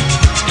out.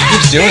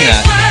 Keeps doing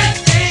that.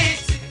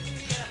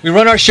 We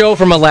run our show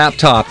from a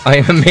laptop. I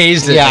am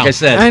amazed at, Yeah. like I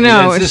said. I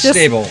know, It's it's just just-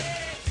 stable.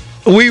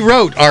 We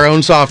wrote our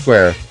own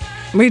software.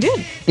 We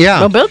did. Yeah.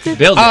 Well, built it.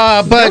 Build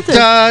it.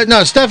 But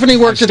no, Stephanie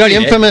worked at the studied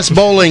it. infamous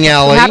bowling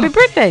alley. Happy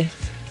birthday.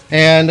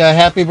 And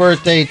happy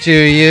birthday to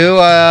you.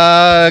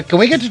 Can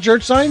we get to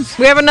church signs?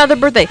 We have another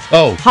birthday.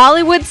 Oh.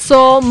 Hollywood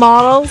Soul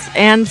Models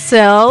and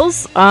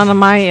Sells on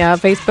my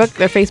Facebook.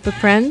 They're Facebook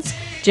friends.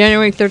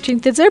 January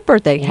 13th is their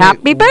birthday.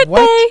 Happy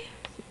birthday.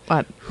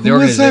 What? The Who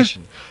is that?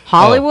 organization.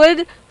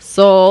 Hollywood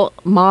Soul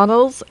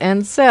Models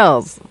and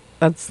Sells.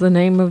 That's the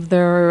name of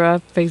their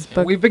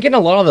Facebook. We've been getting a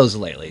lot of those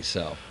lately,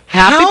 so.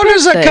 Happy How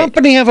does a birthday.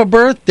 company have a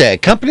birthday?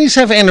 Companies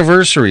have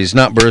anniversaries,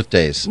 not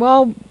birthdays.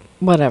 Well,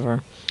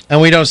 whatever. And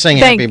we don't sing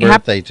Thank- happy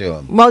birthday to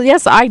them. Well,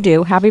 yes, I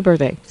do. Happy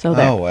birthday. So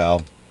there. Oh,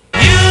 well.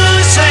 You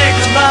say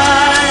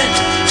goodbye,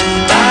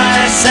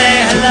 I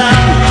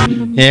say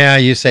hello. Yeah,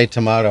 you say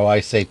tomato, I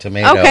say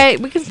tomato. Okay,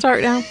 we can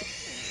start now.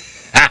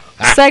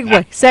 Segue.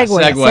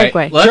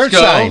 Let's Church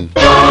go. sign.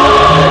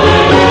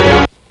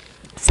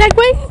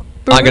 Segue.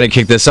 I'm going to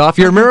kick this off.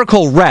 Your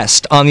miracle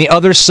rests on the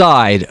other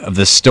side of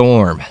the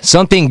storm.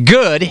 Something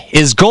good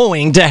is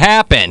going to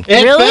happen.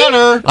 It Really?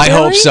 better. I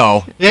hope Really?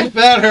 so. It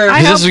better.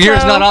 I hope This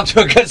year's so. not off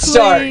to a good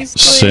start. Please,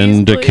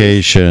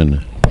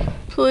 Syndication.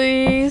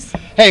 Please.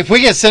 Hey, if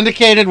we get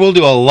syndicated, we'll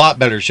do a lot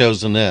better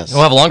shows than this.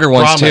 We'll have longer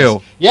ones, Promise.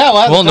 too. Yeah,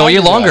 We'll know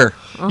you longer.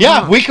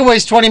 Yeah, we can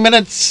waste 20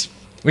 minutes.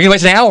 We can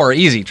waste an hour,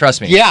 easy, trust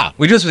me. Yeah.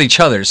 We do this with each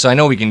other, so I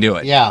know we can do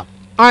it. Yeah.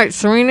 All right,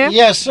 Serena.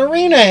 Yeah,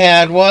 Serena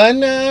had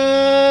one.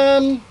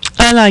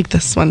 I like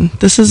this one.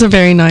 This is a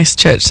very nice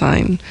church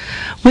sign.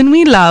 When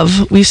we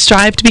love, we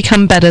strive to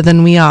become better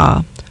than we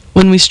are.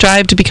 When we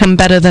strive to become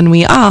better than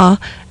we are,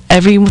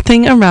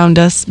 everything around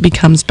us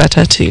becomes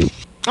better too.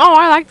 Oh,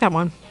 I like that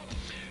one.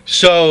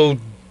 So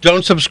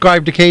don't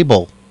subscribe to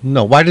cable.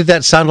 No, why did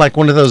that sound like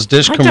one of those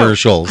dish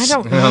commercials? I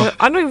don't know.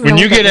 I don't even know. When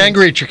you what that get means.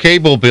 angry at your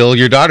cable bill,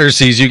 your daughter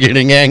sees you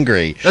getting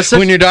angry. That's such-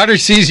 When your daughter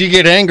sees you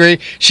get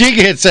angry, she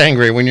gets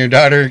angry. When your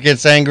daughter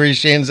gets angry,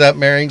 she ends up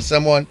marrying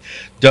someone.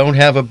 Don't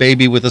have a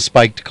baby with a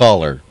spiked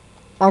collar.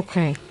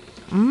 Okay.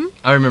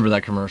 I remember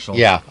that commercial.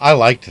 Yeah, I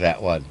liked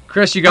that one.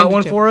 Chris, you got Me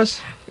one too. for us?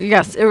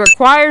 Yes, it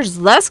requires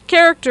less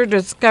character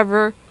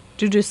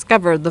to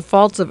discover the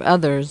faults of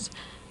others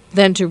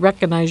than to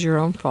recognize your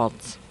own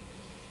faults.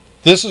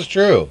 This is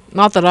true.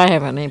 Not that I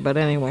have any, but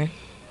anyway.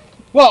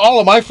 Well,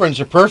 all of my friends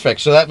are perfect,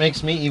 so that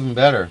makes me even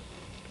better.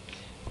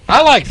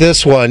 I like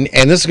this one,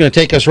 and this is going to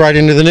take us right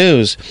into the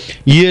news.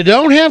 You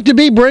don't have to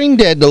be brain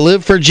dead to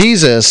live for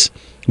Jesus,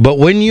 but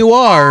when you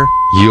are,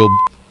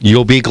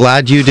 you'll be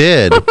glad you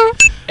did.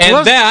 And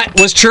Well- that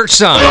was Church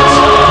Signs.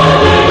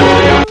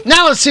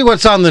 Now let's see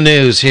what's on the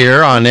news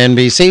here on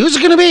NBC. Who's it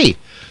going to be?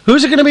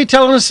 Who's it going to be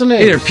telling us the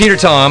news? Either Peter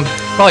Tom,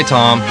 probably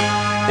Tom.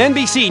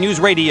 NBC News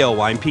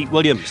Radio, I'm Pete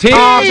Williams. Pete!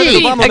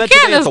 President Obama met Again,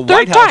 today at it's the third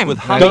White House time. with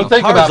Don't Hamid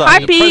think about Karzai, Hi,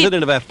 the Pete.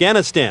 president of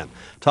Afghanistan.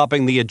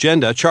 Topping the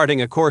agenda,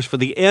 charting a course for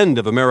the end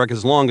of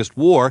America's longest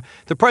war,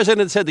 the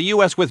president said the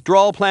U.S.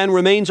 withdrawal plan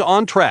remains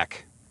on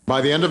track.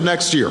 By the end of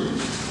next year,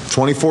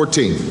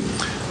 2014,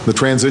 the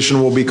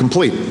transition will be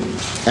complete.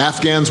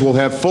 Afghans will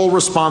have full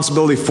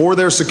responsibility for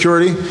their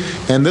security,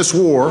 and this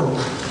war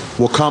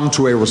will come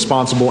to a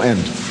responsible end.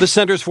 The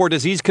Centers for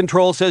Disease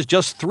Control says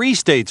just 3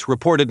 states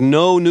reported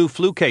no new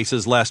flu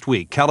cases last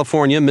week: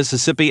 California,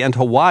 Mississippi, and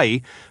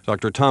Hawaii.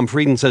 Dr. Tom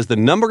Frieden says the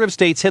number of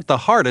states hit the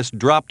hardest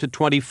dropped to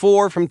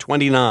 24 from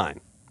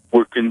 29.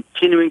 We're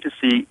continuing to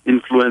see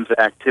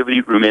influenza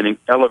activity remaining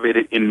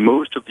elevated in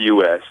most of the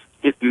U.S.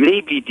 It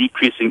may be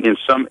decreasing in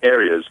some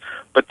areas,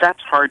 but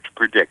that's hard to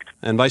predict.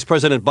 And Vice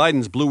President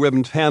Biden's Blue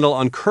Ribbon panel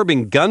on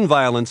curbing gun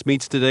violence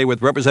meets today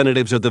with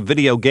representatives of the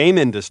video game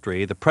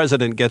industry. The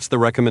president gets the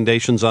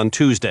recommendations on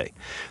Tuesday.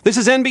 This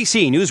is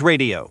NBC News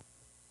Radio.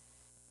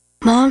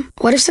 Mom,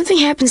 what if something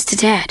happens to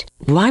Dad?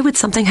 Why would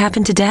something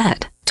happen to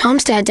Dad?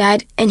 Tom's dad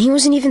died, and he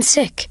wasn't even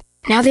sick.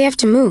 Now they have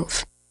to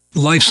move.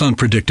 Life's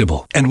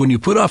unpredictable, and when you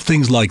put off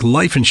things like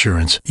life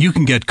insurance, you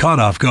can get caught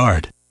off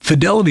guard.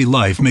 Fidelity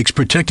Life makes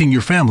protecting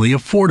your family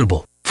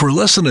affordable. For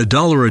less than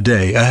 $1 a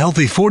day, a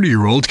healthy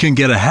 40-year-old can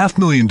get a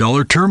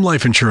 $500,000 term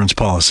life insurance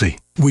policy.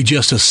 We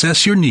just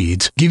assess your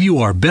needs, give you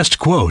our best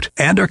quote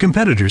and our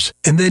competitors,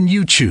 and then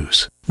you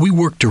choose. We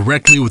work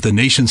directly with the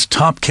nation's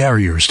top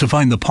carriers to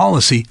find the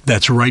policy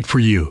that's right for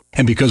you.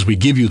 And because we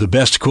give you the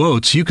best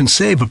quotes, you can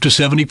save up to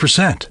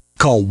 70%.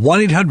 Call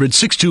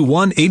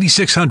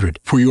 1-800-621-8600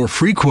 for your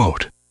free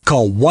quote.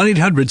 Call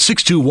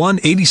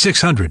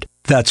 1-800-621-8600.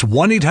 That's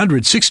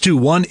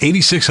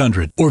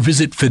 1-800-621-8600 or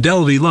visit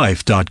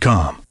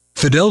fidelitylife.com.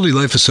 Fidelity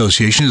Life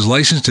Association is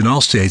licensed in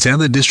all states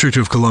and the District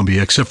of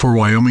Columbia except for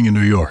Wyoming and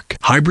New York.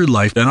 Hybrid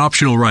life and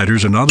optional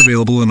riders are not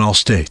available in all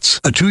states.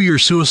 A 2-year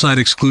suicide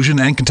exclusion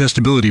and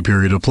contestability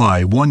period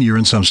apply, 1 year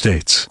in some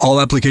states.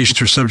 All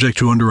applications are subject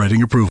to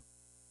underwriting approval.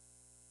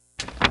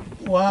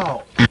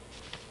 Wow.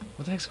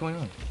 What the heck's going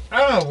on?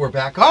 Oh, we're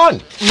back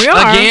on. We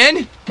are.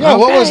 Again? Yeah,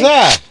 what was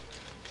that?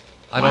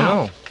 I don't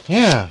know.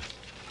 Yeah.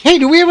 Hey,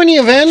 do we have any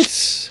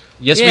events?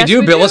 Yes, we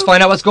do, Bill. Let's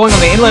find out what's going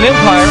on in the Inland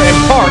Empire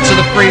and parts of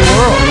the free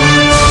world.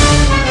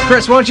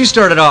 Chris, why don't you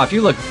start it off?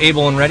 You look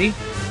able and ready.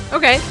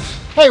 Okay.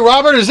 Hey,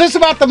 Robert, is this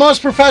about the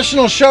most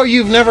professional show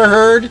you've never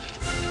heard?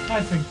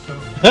 I think so.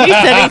 He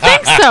said he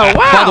thinks so.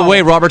 Wow. By the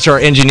way, Robert's our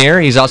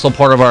engineer. He's also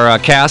part of our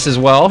cast as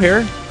well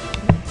here.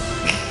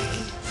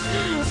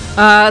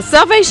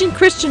 Salvation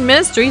Christian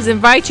Ministries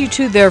invite you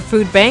to their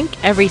food bank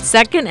every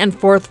second and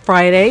fourth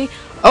Friday,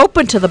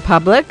 open to the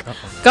public.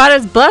 God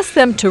has blessed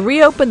them to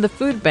reopen the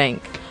food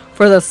bank.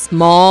 For the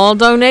small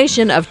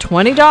donation of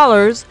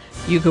 $20,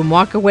 you can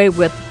walk away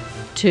with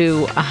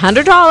to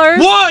 $100.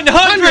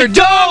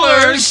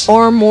 $100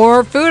 or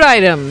more food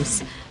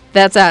items.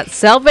 That's at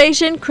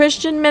Salvation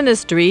Christian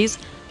Ministries,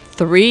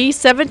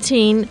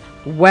 317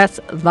 West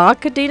La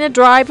Cadena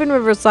Drive in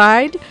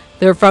Riverside.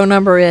 Their phone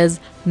number is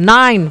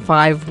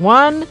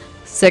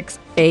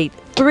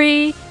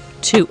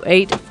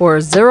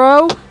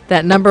 951-683-2840.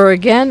 That number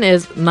again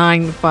is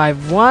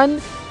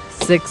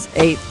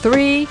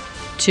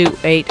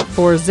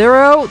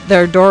 951-683-2840.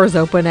 Their doors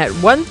open at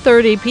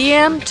 1:30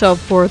 p.m. till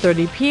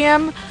 4:30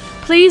 p.m.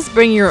 Please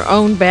bring your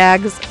own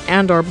bags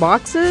and or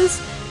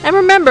boxes. And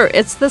remember,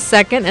 it's the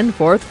second and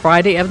fourth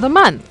Friday of the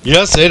month.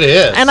 Yes, it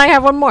is. And I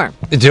have one more.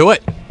 Do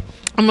it.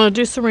 I'm going to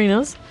do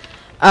Serena's.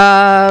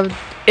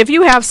 If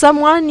you have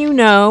someone you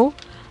know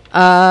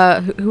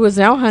who is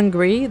now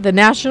hungry, the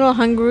National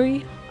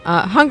Hunger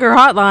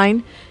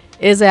Hotline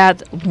is at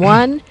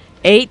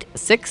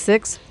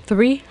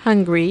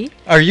 1-866-3-HUNGRY.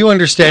 Are you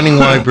understanding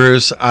why,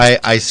 Bruce,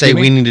 I say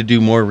we need to do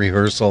more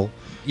rehearsal?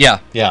 Yeah.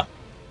 Yeah.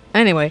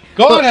 Anyway.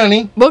 Go on,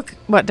 honey. What?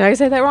 Did I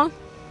say that wrong?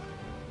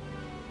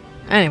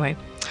 Anyway.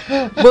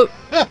 What?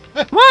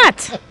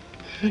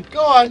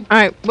 Go on. All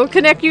right. We'll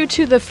connect you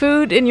to the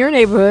food in your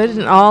neighborhood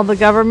and all the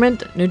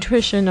government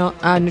nutrition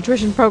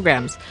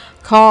programs.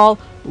 Call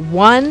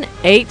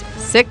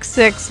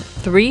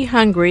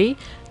 1-866-3-HUNGRY.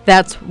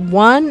 That's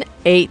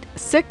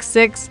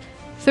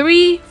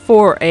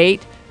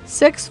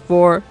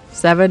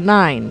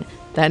 1-866-348-6479.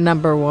 That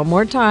number one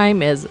more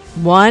time is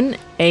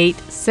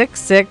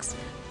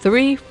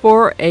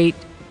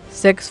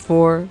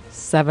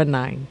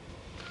 1-866-348-6479.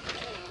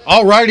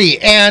 Alrighty,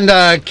 and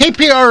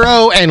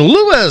KPRO and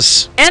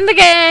Lewis and the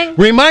gang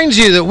reminds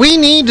you that we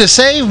need to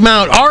save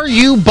Mount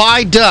RU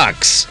by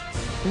ducks.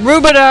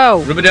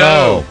 Rubidoux.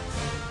 Oh.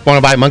 Want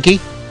to buy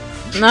monkey?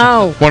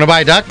 No. Want to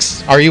buy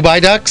ducks? Are you buy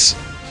ducks?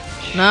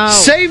 No.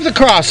 Save the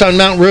cross on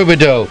Mount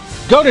Rubidoux.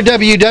 Go to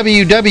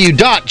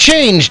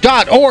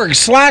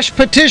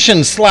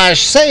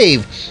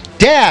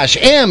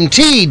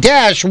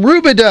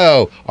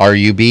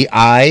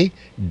www.change.org/petition/save-mt-Rubidoux,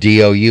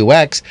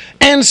 RUBIDOUX,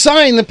 and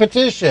sign the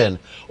petition.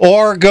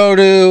 Or go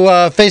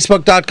to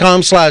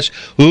facebook.com/Lewis.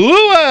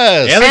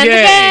 And the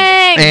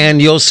gang.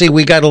 And you'll see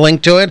we got a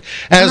link to it,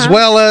 as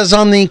well as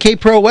on the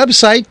KPRO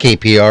website,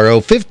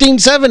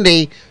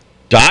 KPRO1570.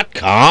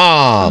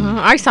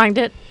 I signed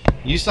it.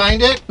 You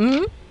signed it?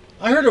 Mm-hmm.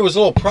 I heard it was a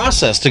little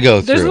process to go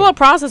through. There's a little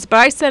process, but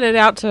I sent it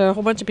out to a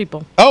whole bunch of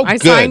people. Oh, I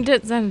good. signed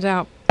it, sent it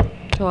out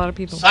to a lot of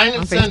people. Sign it,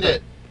 on send Facebook.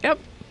 it. Yep.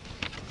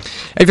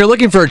 If you're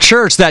looking for a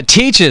church that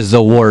teaches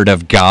the Word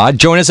of God,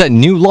 join us at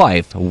New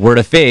Life, Word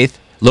of Faith,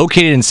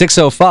 located in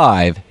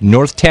 605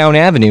 Northtown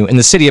Avenue in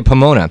the city of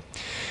Pomona.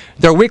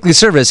 Their weekly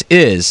service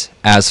is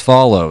as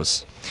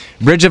follows.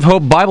 Bridge of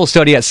Hope Bible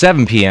Study at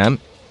 7 p.m.,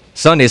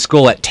 Sunday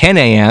School at 10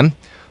 a.m.,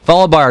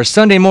 followed by our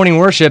Sunday morning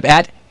worship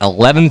at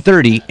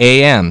 11:30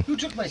 a.m. Who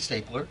took my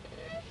stapler?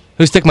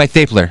 Who took my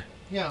stapler?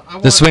 Yeah, I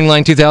want The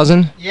Swingline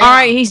 2000? Yeah. All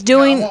right, he's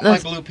doing I want my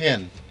blue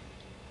pin.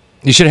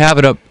 You should have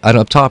it up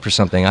top or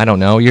something. I don't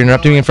know. You're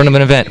interrupting me in front of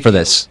an event for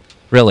this.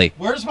 Really.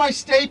 Where's my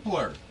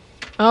stapler?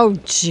 Oh,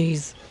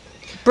 jeez.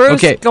 Bruce,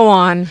 Okay. go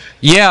on.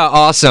 Yeah,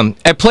 awesome.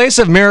 A place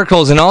of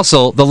miracles and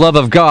also the love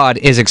of God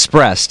is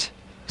expressed.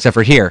 Except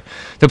for here.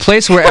 The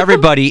place where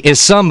everybody is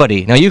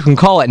somebody. Now you can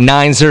call at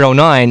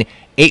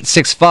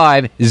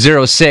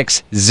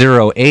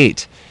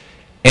 909-865-0608.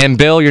 And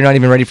Bill, you're not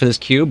even ready for this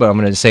cue, but I'm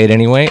going to say it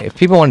anyway. If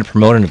people wanted to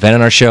promote an event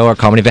on our show, or a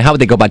comedy event, how would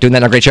they go about doing that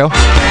on our great show?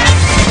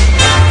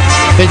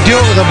 They do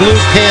it with a blue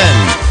pin.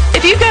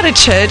 If you've got a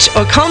church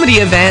or comedy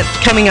event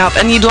coming up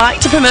and you'd like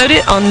to promote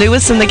it on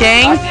Lewis and the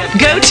Gang,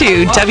 go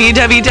to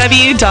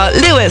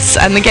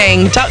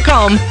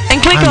www.lewisandthegang.com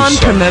and click on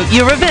Promote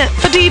Your Event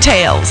for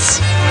details.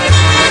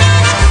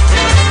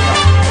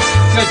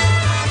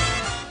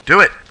 Do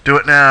it. Do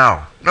it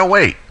now. No,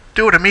 wait.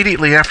 Do it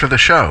immediately after the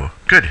show.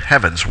 Good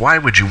heavens, why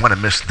would you want to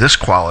miss this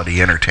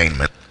quality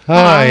entertainment?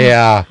 Oh,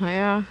 yeah.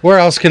 Yeah. Where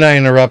else can I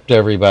interrupt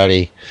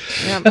everybody?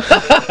 Yep.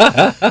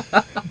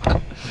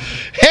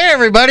 Hey,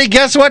 everybody,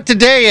 guess what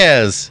today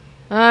is?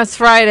 It's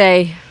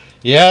Friday.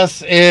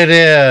 Yes, it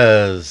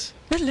is.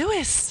 With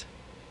Lewis.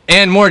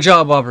 And more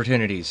job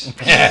opportunities.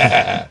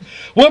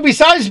 Well,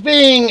 besides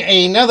being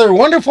another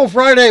wonderful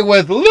Friday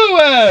with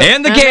Lewis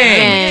And the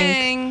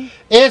gang.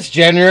 it's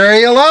January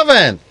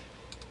 11th.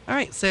 All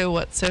right, so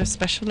what's so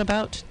special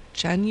about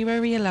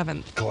January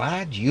 11th?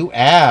 Glad you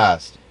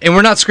asked. And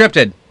we're not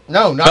scripted.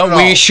 No, not But at all.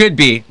 we should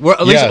be. We're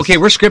at least, Yes. okay,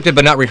 we're scripted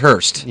but not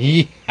rehearsed.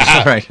 Yeah,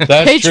 All right.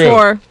 that's Page true.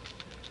 4.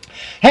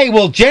 Hey,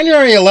 well,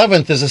 January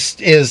 11th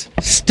is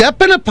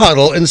Step in a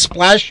Puddle and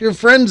Splash Your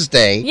Friends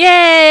Day.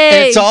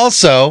 Yay! It's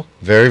also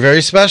very,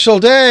 very special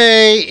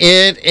day.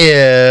 It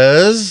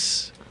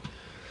is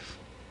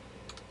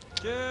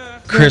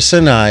Chris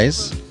and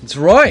I's That's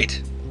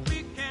right.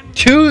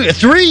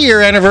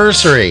 3-year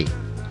anniversary.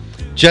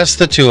 Just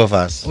the two of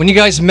us. When you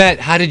guys met,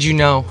 how did you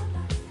know?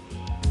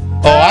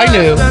 Oh,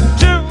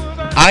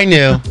 I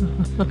knew.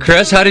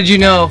 Chris, how did you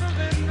know?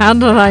 How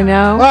did I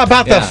know? Well,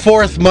 about Yeah. the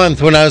 4th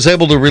month when I was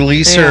able to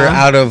release her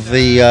Yeah. out of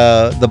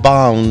the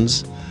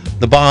bonds,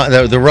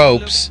 the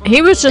ropes,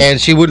 He was just. and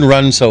she wouldn't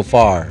run so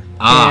far.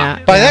 Ah.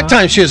 Yeah, By yeah. that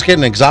time, she was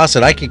getting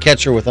exhausted. I could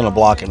catch her within a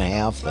block and a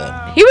half then.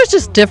 He was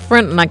just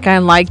different, and I kind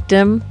of liked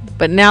him.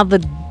 But now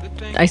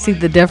I see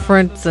the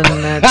difference, and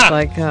it's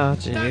like, oh,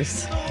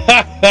 jeez.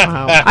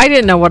 Wow. I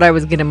didn't know what I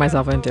was getting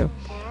myself into.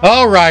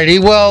 All righty.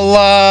 Well,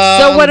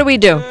 So what do we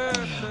do?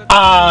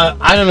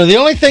 I don't know. The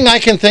only thing I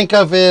can think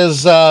of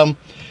is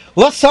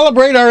let's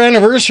celebrate our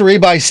anniversary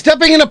by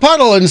stepping in a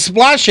puddle and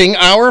splashing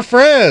our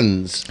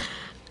friends.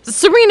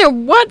 Serena,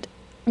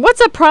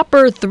 what's a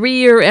proper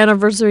 3-year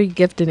anniversary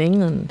gift in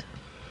England?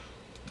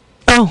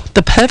 Oh,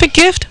 the perfect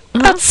gift?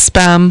 That's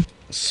spam.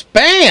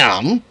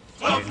 Spam?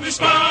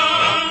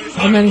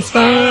 Spammy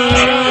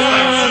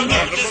spam.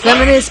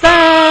 Spammy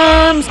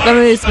spam.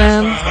 Spammy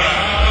spam.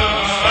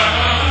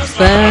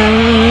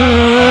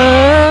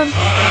 Spam.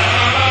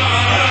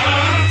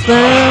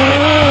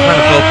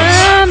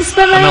 Spam.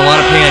 Spam. I'm in a lot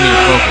of pain. I need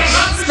to focus.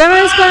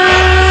 Spammy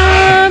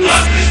spam.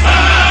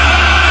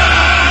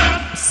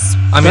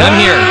 I mean, I'm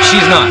here.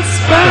 She's not.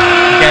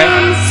 Okay?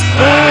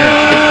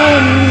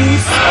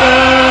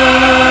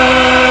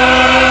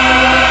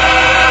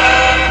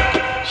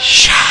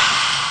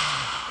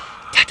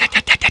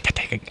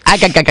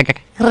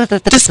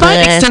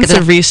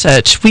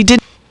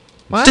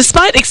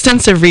 Despite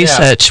extensive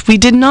research, we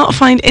did not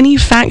find any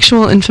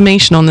factual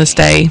information on this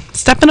day.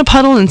 Step in a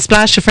puddle and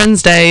splash your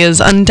friends day is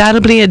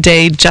undoubtedly a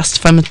day just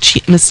for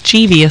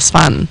mischievous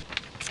fun.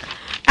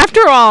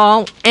 After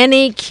all,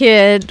 any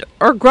kid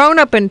or grown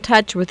up in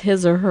touch with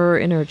his or her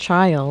inner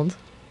child.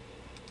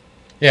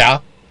 Yeah.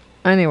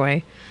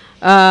 Anyway.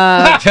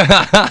 Yeah,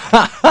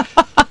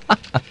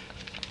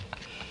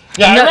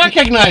 I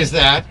recognize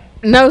that.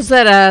 Knows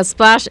that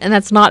splash, and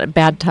that's not a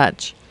bad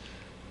touch.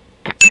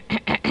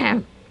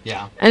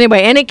 Yeah.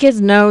 Anyway, any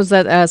kid knows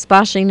that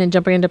splashing and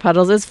jumping into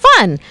puddles is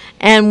fun.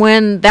 And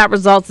when that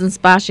results in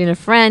splashing a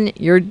friend,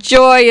 your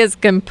joy is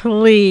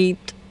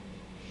complete.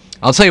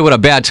 I'll tell you what a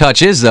bad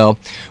touch is, though.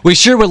 We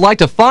sure would like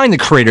to find the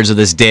creators of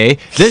this day.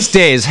 This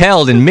day is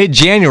held in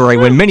mid-January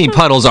when many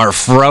puddles are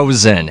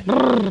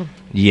frozen.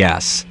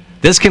 Yes.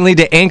 This can lead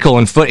to ankle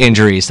and foot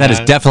injuries. That is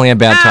definitely a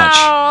bad touch.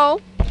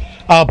 Ow.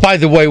 By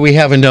the way, we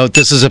have a note.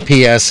 This is a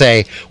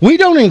PSA. We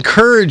don't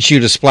encourage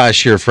you to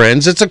splash your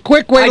friends. It's a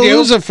quick way to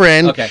lose a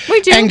friend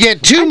and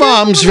get two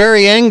moms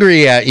very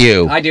angry at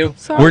you. I do.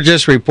 Sorry. We're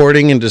just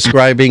reporting and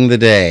describing the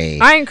day.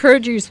 I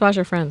encourage you to splash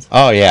your friends.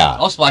 Oh, yeah.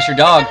 I'll splash your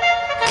dog.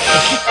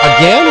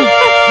 Again?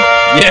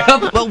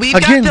 Yeah. Well, we've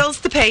Again, got bills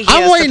to pay here,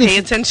 I'm so waiting pay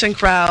attention,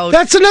 crowd.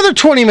 That's another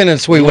 20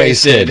 minutes we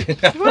wasted.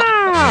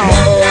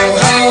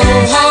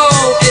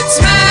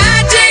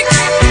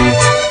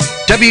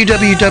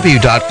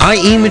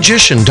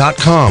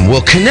 www.iemagician.com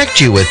will connect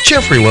you with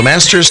Jeffrey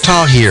Lemasters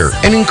Tahir,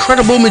 an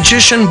incredible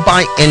magician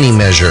by any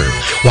measure.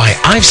 Why,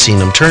 I've seen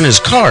him turn his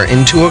car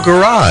into a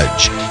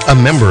garage. A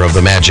member of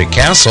the Magic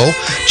Castle,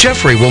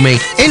 Jeffrey will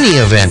make any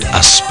event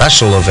a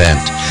special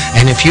event.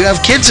 And if you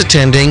have kids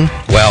attending,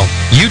 well,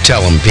 you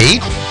tell them,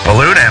 Pete.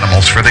 Balloon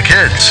animals for the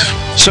kids.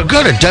 So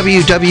go to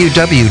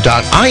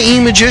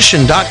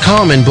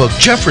www.iemagician.com and book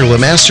Jeffrey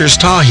Lemasters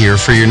Tahir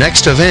for your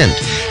next event.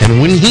 And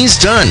when he's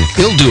done,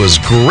 he'll do his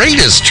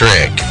greatest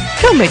trick.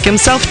 He'll make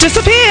himself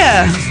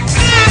disappear.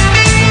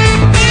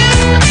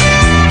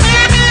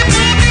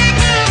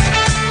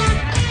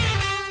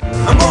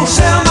 I'm gonna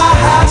sell my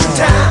house in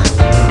town.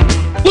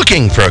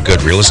 Looking for a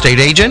good real estate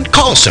agent?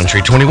 Call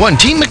Century 21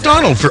 Team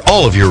McDonald for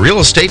all of your real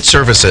estate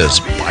services.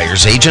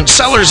 Buyer's agent,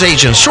 seller's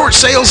agent, short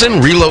sales,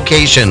 and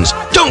relocations.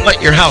 Don't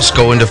let your house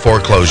go into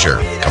foreclosure.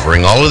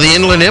 Covering all of the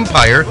Inland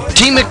Empire,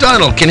 Team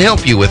McDonald can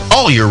help you with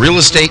all your real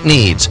estate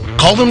needs.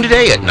 Call them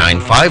today at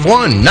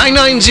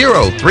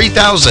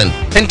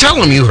 951-990-3000 and tell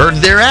them you heard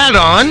their ad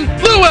on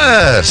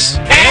Lewis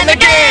and the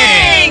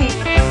gang!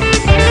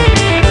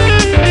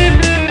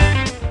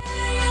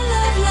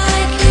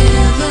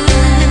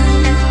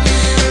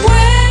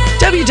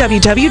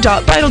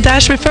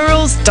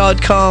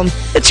 www.bridal-referrals.com.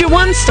 It's your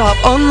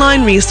one-stop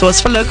online resource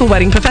for local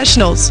wedding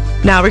professionals.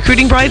 Now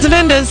recruiting brides and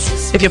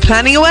vendors. If you're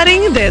planning a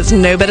wedding, there's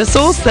no better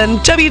source than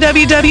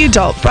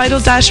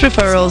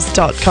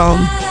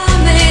www.bridal-referrals.com.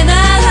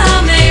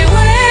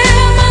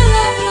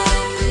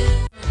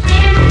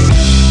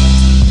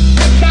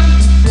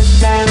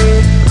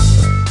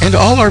 And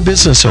all our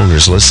business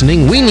owners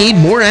listening, we need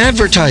more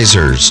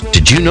advertisers.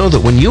 Did you know that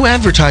when you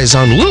advertise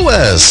on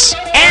Lewis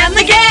and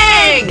the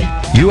gang,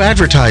 you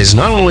advertise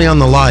not only on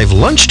the live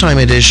lunchtime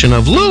edition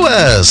of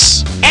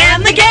Lewis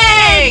and the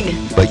gang,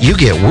 but you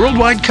get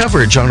worldwide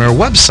coverage on our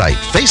website,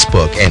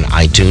 Facebook, and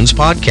iTunes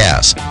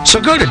podcast. So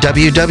go to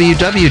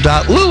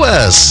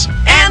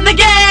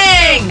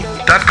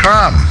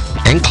www.lewisandthegang.com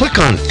and click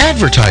on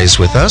Advertise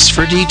with Us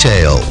for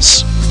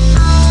details.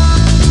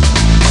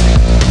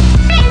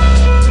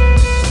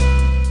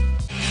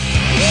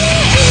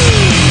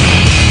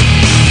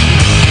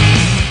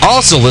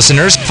 Also,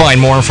 listeners,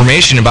 find more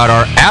information about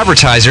our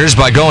advertisers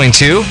by going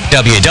to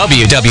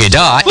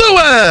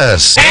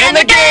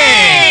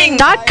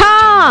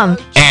www.lewisandthegang.com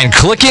and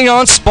clicking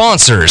on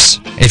sponsors.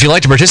 If you'd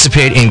like to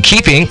participate in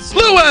keeping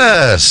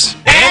Lewis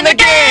and the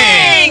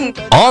gang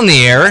on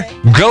the air,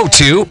 go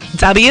to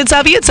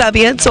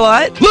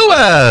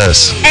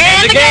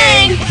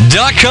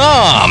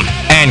www.lewisandthegang.com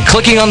and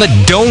clicking on the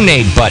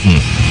donate button.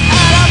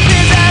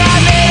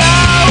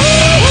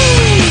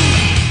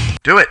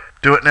 Do it.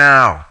 Do it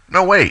now.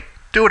 No, wait.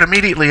 Do it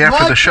immediately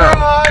after the show.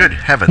 Good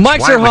heavens. Mics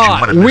why are would you hot.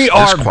 want to miss We this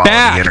are quality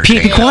back. Pete, be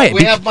entertainment? quiet.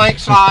 We have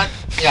mics hot.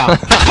 Yeah. We're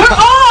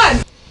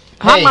on!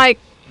 Hi, Hey. Mike.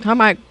 Hi,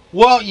 Mike.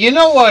 Well, you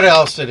know what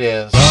else it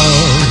is?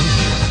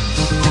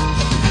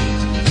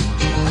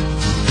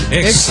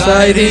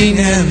 Exciting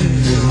and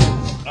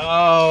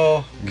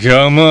Oh.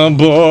 Come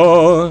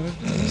aboard.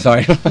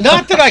 Sorry.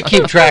 Not that I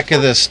keep track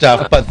of this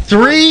stuff, but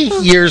 3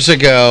 years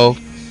ago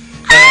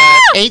at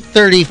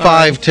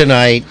 8:35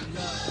 tonight,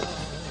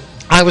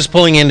 I was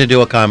pulling in to do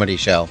a comedy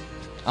show.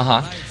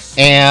 Uh-huh.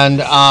 And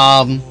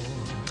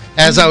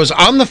as I was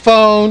on the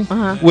phone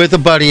with a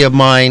buddy of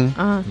mine,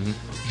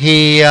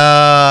 he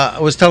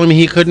was telling me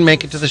he couldn't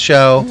make it to the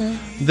show.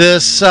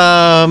 This,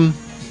 really,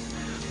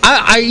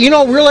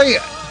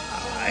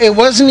 it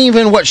wasn't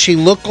even what she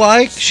looked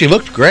like. She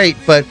looked great,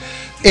 but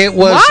it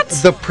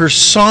was the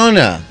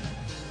persona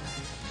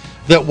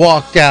that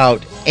walked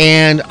out.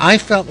 And I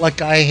felt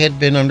like I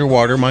had been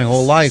underwater my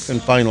whole life and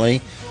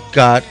finally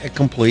got a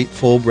complete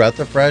full breath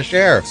of fresh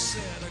air.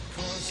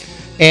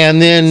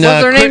 And then...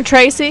 Was her name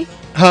Tracy?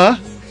 Huh?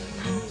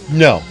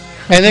 No.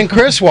 And then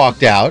Chris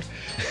walked out.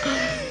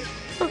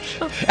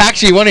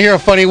 Actually, you want to hear a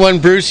funny one,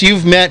 Bruce?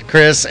 You've met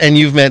Chris and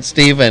you've met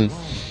Steven.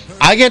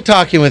 I get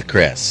talking with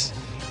Chris.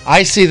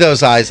 I see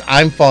those eyes.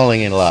 I'm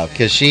falling in love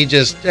because she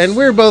just... And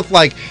we're both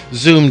like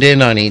zoomed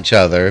in on each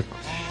other.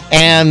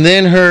 And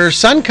then her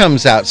son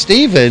comes out,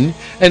 Steven,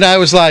 and I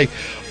was like,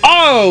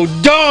 oh,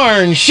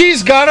 darn,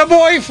 she's got a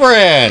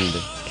boyfriend.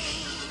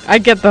 I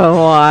get that a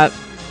lot.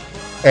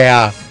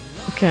 Yeah.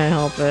 Can't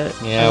help it.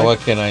 Yeah, what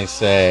can I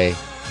say?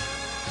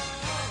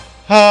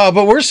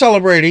 But we're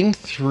celebrating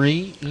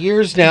 3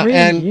 years now. 3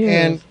 and years.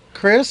 And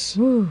Chris,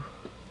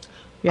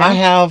 Yeah. I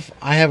have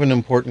an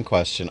important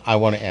question I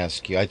want to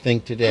ask you. I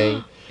think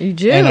today, You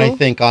do? and I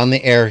think on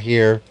the air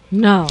here,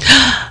 No.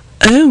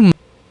 Oh.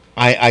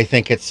 I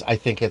think it's,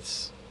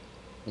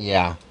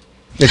 yeah.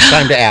 It's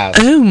time to ask.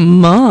 Oh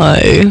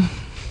my.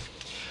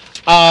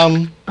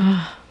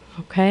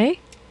 Okay.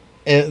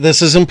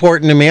 This is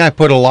important to me. I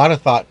put a lot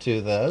of thought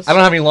to this. I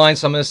don't have any lines,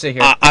 so I'm going to sit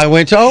here. I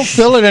went to,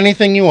 fill it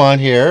anything you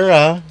want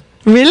here.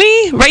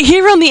 Really? Right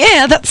here on the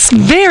air? That's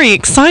very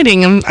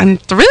exciting. I'm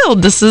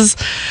thrilled. This is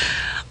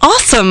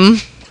awesome.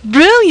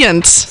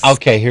 Brilliant.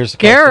 Okay, here's the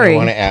question I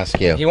want to ask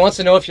you. He wants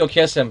to know if you'll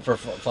kiss him for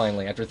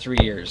finally after 3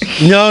 years.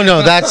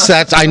 No, that's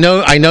I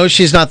know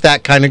she's not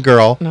that kind of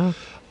girl. No.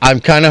 I'm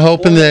kind of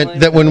hoping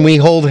that when we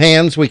hold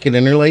hands, we can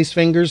interlace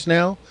fingers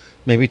now.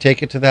 Maybe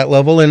take it to that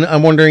level. And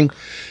I'm wondering,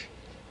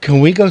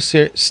 can we go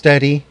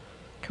steady?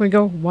 Can we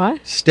go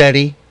what?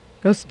 Steady.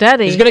 Go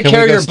steady. He's going to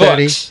carry your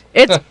books.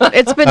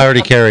 It's been. I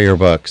already carry your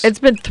books. It's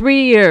been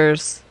 3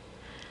 years,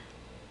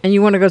 and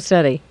you want to go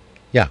steady.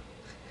 Yeah.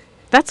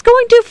 That's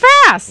going too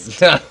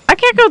fast. I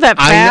can't go that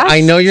fast.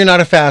 I know you're not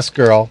a fast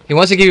girl. He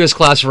wants to give you his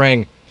class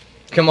ring.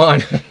 Come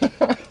on.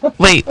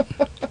 Wait.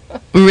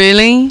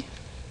 Really?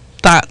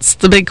 That's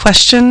the big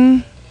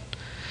question?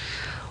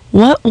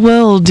 What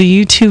world do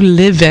you two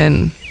live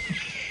in?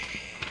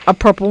 A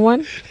purple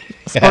one?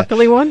 A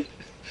sparkly one?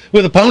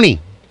 With a pony.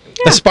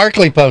 Yeah. A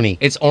sparkly pony.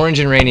 It's orange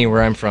and rainy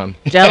where I'm from.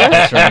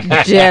 Jealous?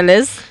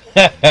 Jealous?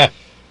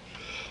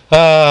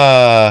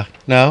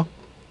 No.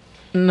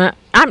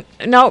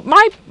 No,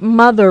 my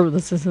mother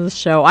listens to the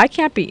show. I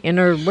can't be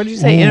what did you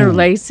say?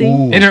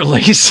 Interlacing?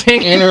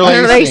 Interlacing?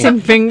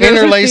 Interlacing fingers.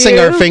 Interlacing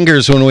our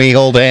fingers when we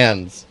hold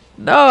hands.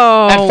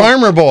 No. At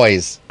Farmer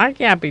Boys. I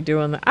can't be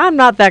doing that. I'm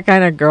not that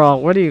kind of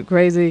girl. What are you,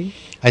 crazy?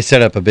 I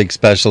set up a big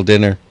special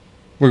dinner.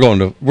 We're going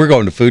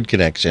to Food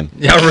Connection.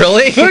 Yeah,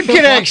 really? Food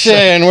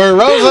Connection. We're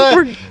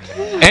Rosa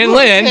and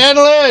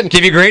Lynn.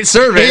 Give you great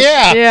service.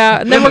 Yeah.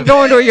 Yeah. And then we're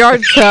going to a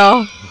yard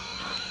sale.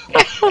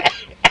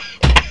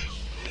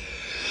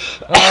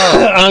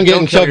 I'm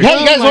getting choked. Hey,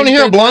 you guys want to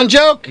hear a blonde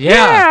joke?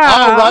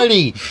 Yeah.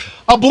 Alrighty.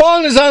 A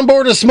blonde is on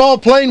board a small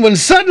plane when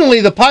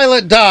suddenly the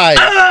pilot dies.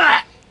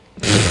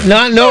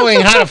 Not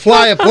knowing how to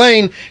fly a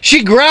plane,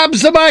 she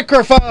grabs the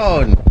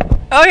microphone.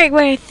 Okay,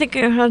 wait. I think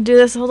I know how to do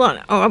this. Hold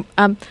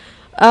on.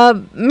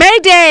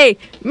 Mayday!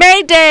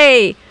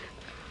 Mayday!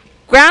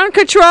 Ground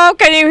control,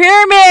 can you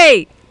hear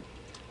me?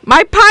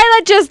 My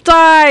pilot just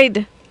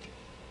died.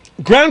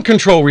 Ground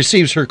control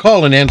receives her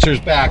call and answers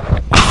back.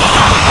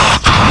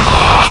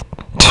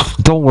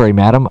 Don't worry,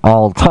 madam.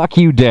 I'll talk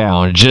you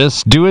down.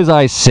 Just do as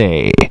I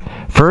say.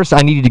 First,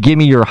 I need you to give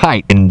me your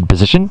height and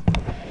position.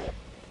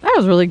 That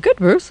was really good,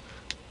 Bruce.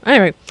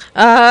 Anyway,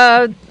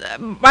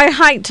 my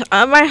height.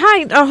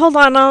 Oh, hold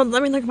on.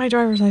 Let me look at my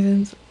driver's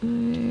license.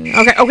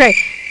 Okay.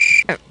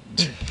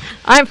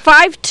 I'm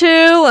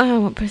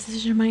 5'2". What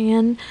position am I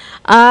in?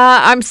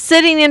 I'm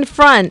sitting in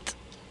front.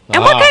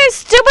 And what kind of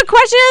stupid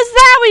question is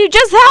that? Will you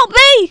just help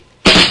me?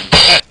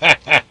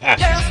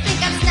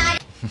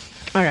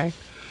 Okay.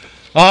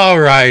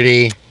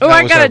 Alrighty. Oh,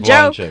 I got a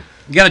joke. You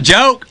got a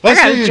joke? Let's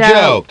hear your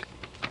joke.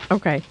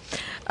 Okay.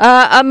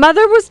 A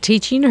mother was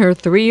teaching her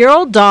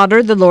 3-year-old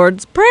daughter the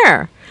Lord's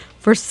Prayer.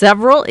 For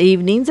several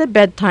evenings at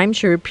bedtime,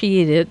 she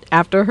repeated it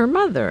after her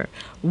mother.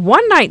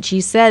 One night,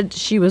 she said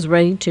she was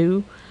ready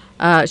to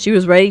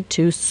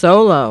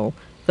solo.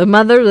 The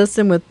mother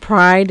listened with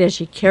pride as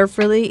she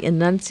carefully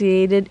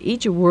enunciated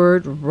each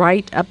word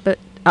right up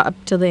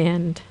to the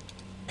end.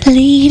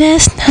 Lead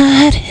us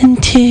not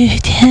into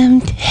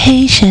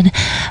temptation,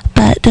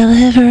 but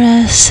deliver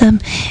us from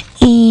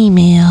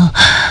evil.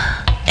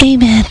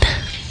 Amen.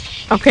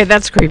 Okay,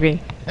 that's creepy.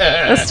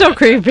 That's still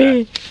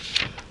creepy.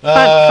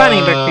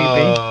 Funny, but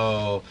creepy.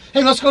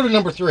 Hey, let's go to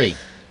number 3.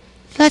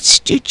 Let's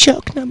do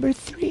joke number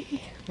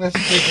 3. Let's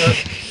do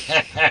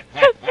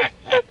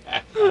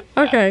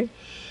Okay.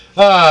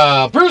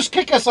 Bruce,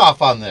 kick us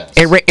off on this.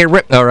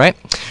 All right.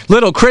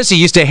 Little Chrissy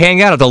used to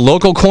hang out at the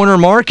local corner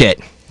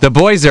market. The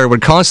boys there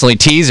would constantly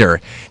tease her.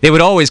 They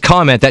would always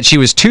comment that she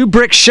was 2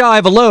 bricks shy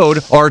of a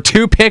load or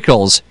 2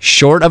 pickles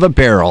short of a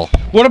barrel.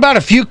 What about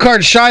a few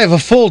cards shy of a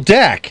full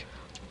deck?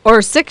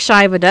 Or 6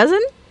 shy of a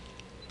dozen?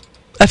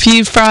 A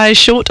few fries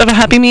short of a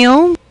Happy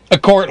Meal? A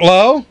quart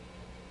low?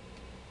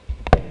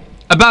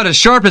 About as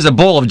sharp as a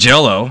bowl of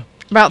Jell-O.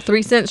 About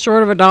 3 cents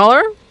short of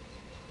 $1?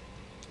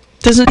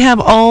 Doesn't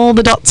have all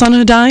the dots on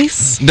her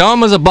dice?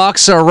 Dawn was a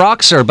box of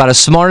rocks, or about as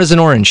smart as an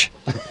orange.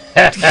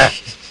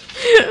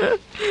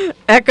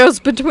 Echoes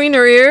between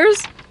her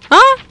ears?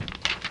 Huh?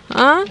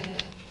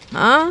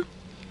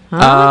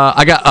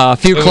 I got a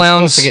few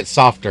clowns. Supposed to get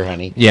softer,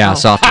 honey. Yeah,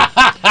 softer.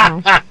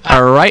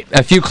 All right.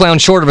 A few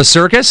clowns short of a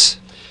circus.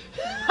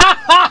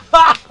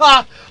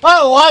 I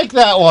like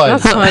that one.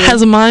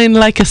 Has a mind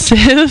like a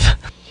sieve.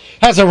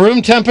 Has a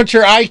room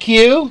temperature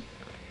IQ.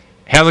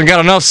 Hasn't got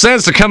enough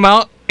sense to come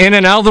out in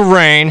and out of the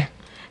rain.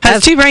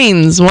 Has 2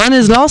 brains. One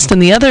is lost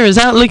and the other is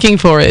out looking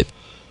for it.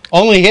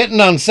 Only hitting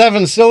on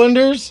 7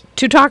 cylinders.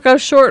 2 tacos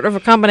short of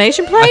a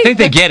combination plate? I think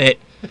they get it.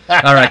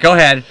 All right, go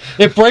ahead.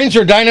 If brains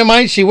were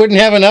dynamite, she wouldn't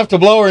have enough to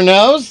blow her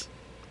nose.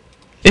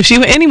 If she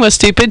were any more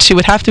stupid, she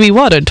would have to be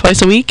watered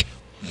twice a week.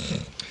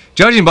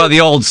 Judging by the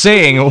old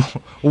saying,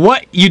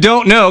 what you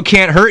don't know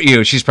can't hurt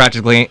you. She's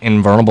practically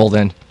invulnerable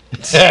then.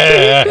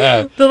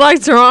 The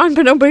lights are on,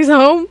 but nobody's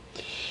home.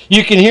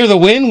 You can hear the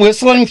wind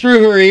whistling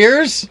through her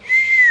ears.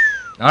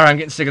 All right, I'm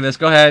getting sick of this.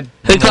 Go ahead.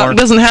 The clock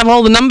doesn't have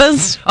all the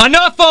numbers?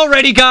 Enough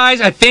already,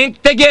 guys. I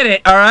think they get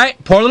it, all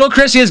right? Poor little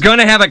Chrissy is going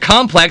to have a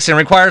complex and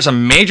require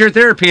some major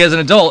therapy as an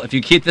adult if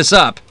you keep this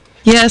up.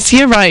 Yes,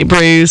 you're right,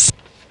 Bruce.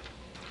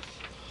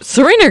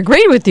 Serena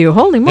agreed with you.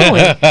 Holy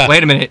moly.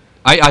 Wait a minute.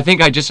 I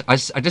think I just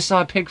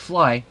saw a pig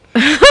fly.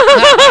 I'm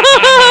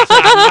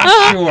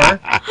not sure.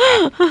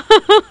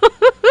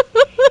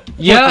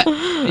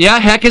 Yeah,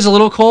 heck is a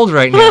little cold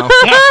right now.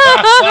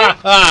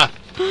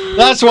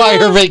 That's why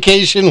her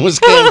vacation was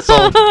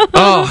canceled.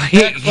 Oh,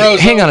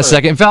 hang on a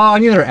second. Val, I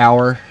need another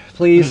hour,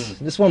 please.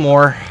 Just one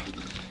more.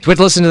 Do we have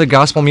to listen to the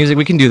gospel music?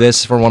 We can do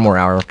this for one more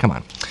hour. Come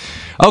on.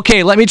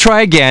 Okay, let me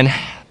try again.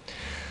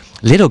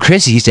 Little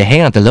Chrissy used to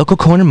hang out at the local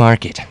corner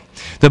market.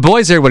 The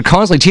boys there would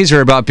constantly tease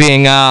her about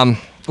being,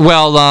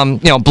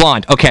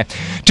 blonde. Okay.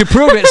 To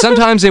prove it,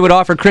 sometimes they would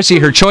offer Chrissy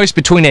her choice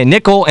between a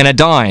nickel and a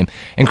dime,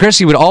 and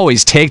Chrissy would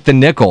always take the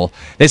nickel.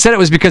 They said it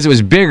was because it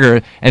was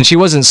bigger, and she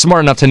wasn't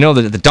smart enough to know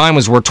that the dime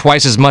was worth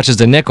twice as much as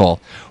the nickel.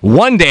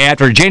 One day,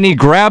 after Janie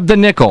grabbed the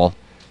nickel,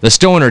 the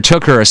stoner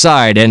took her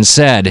aside and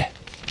said,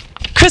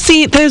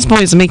 Chrissy, those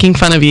boys are making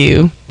fun of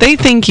you. They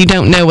think you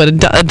don't know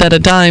that a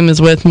dime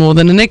is worth more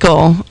than a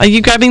nickel. Are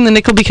you grabbing the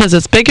nickel because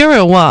it's bigger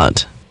or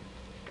what?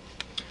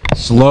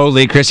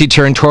 Slowly, Chrissy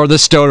turned toward the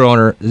store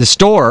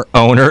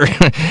owner,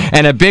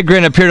 and a big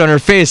grin appeared on her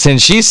face,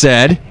 and she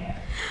said,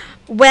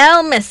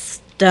 Well,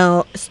 Miss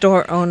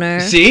store owner.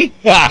 See?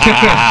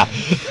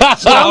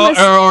 Store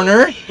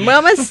owner.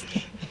 Well, Miss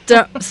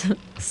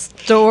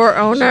store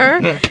owner,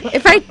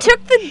 if I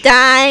took the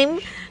dime,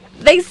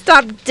 they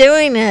stopped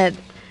doing it.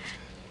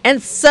 And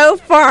so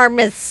far,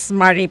 Miss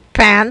Smarty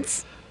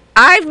Pants,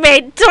 I've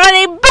made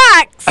 $20.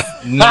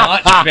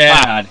 Not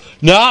bad.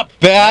 Not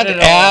bad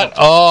at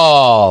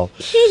all.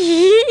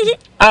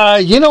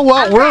 You know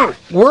what?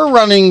 We're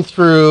running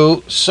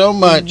through so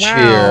much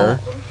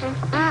here.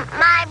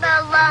 My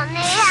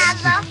baloney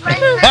has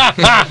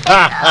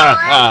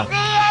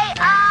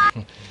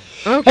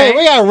a Hey,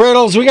 we got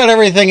riddles. We got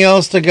everything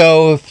else to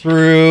go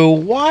through.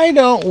 Why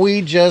don't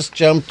we just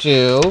jump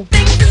to...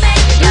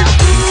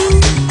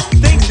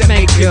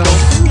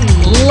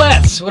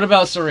 Let's. What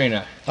about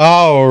Serena?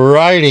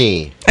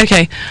 Alrighty.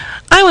 Okay,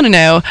 I want to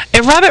know,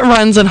 a rabbit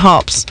runs and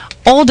hops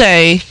all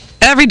day,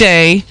 every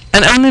day,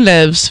 and only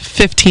lives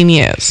 15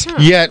 years.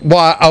 Yet,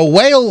 while a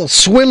whale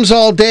swims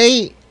all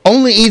day,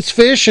 only eats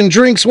fish and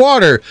drinks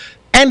water,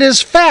 and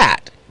is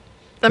fat,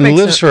 That and makes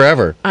lives sense.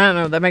 forever. I don't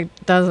know.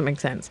 That doesn't make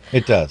sense.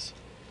 It does.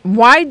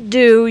 Why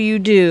do you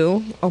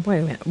do... Oh, wait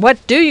a minute.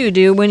 What do you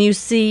do when you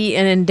see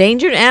an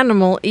endangered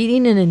animal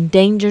eating an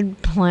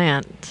endangered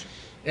plant?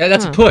 Yeah,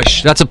 that's a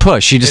push. That's a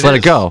push. You just let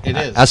it go. It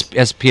is.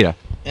 That's PETA.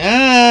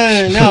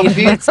 No,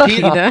 That's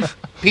PETA.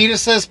 PETA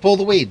says pull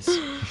the weeds.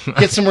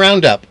 Get some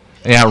Roundup.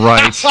 Yeah,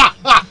 right.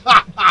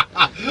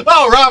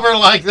 Oh, Robert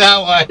liked that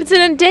one. It's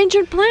an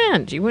endangered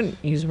plant. You wouldn't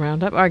use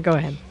Roundup. All right, go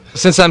ahead.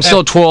 Since I'm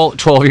still 12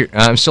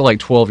 I'm still like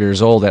 12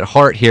 years old at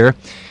heart here,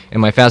 and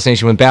my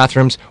fascination with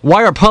bathrooms,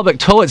 why are public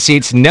toilet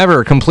seats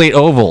never complete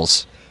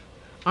ovals?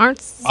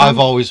 Aren't some, I've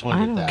always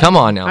wondered that. Come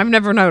on now. I've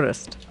never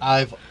noticed.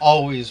 I've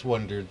always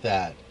wondered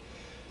that.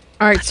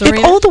 All right, If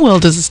Serena. all the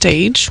world is a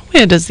stage,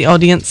 where does the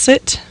audience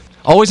sit?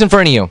 Always in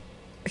front of you.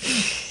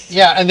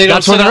 Yeah, and they don't.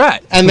 That's where sit they're up-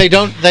 at. And they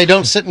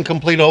don't sit in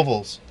complete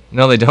ovals.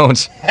 No, they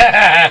don't.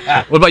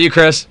 What about you,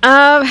 Chris?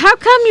 How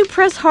come you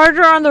press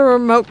harder on the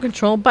remote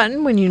control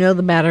button when you know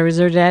the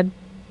batteries are dead?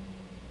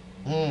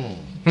 I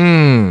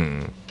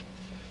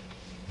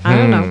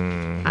don't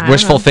know. I don't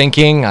Wishful know.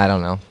 thinking? I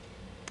don't know.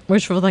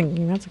 Wishful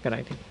thinking. That's a good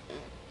idea.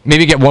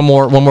 Maybe get one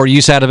more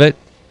use out of it.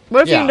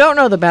 What if Yeah. you don't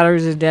know the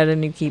batteries are dead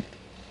and you keep...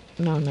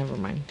 No, never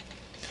mind.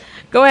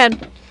 Go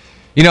ahead.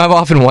 You know, I've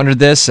often wondered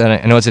this, and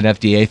I know it's an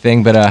FDA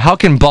thing, but how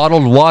can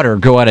bottled water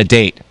go out of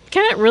date?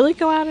 Can it really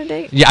go out of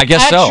date? Yeah, I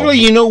guess Actually,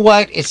 you know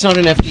what? It's not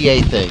an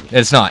FDA thing.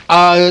 It's not.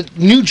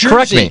 New Jersey.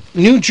 Correct me.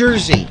 New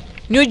Jersey.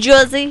 New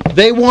Jersey?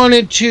 They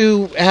wanted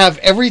to have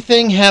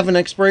everything have an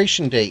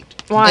expiration date.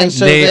 Why? And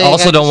so they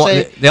also had don't to want.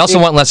 say They also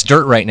if- want less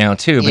dirt right now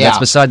too, but Yeah. that's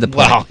beside the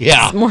point. Well,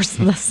 yeah. It's more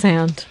the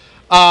sand.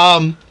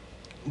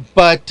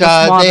 But they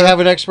water. have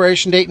an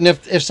expiration date, and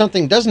if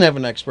something doesn't have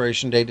an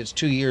expiration date, it's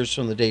 2 years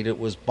from the date it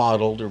was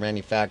bottled or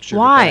manufactured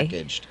Why? or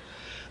packaged.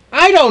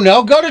 I don't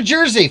know. Go to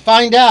Jersey.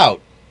 Find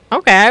out.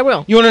 Okay, I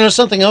will. You want to know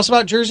something else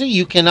about Jersey?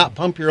 You cannot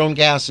pump your own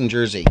gas in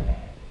Jersey.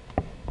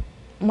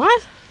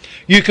 What?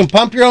 You can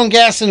pump your own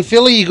gas in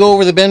Philly. You go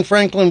over the Ben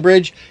Franklin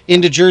Bridge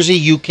into Jersey.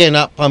 You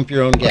cannot pump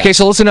your own gas. Okay,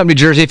 so listen up, New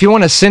Jersey. If you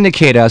want to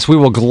syndicate us, we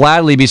will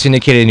gladly be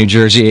syndicated in New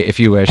Jersey if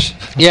you wish.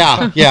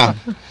 Yeah, yeah.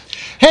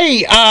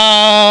 Hey,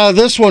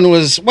 this one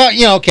was, well,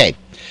 yeah, okay.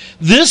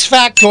 This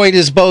factoid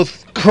is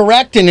both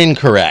correct and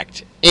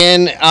incorrect.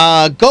 In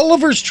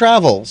Gulliver's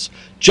Travels,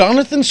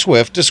 Jonathan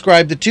Swift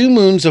described the two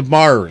moons of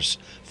Mars,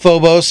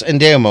 Phobos and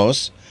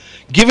Deimos,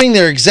 giving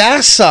their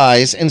exact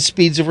size and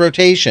speeds of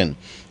rotation.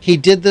 He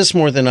did this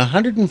more than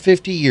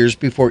 150 years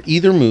before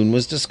either moon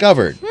was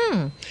discovered.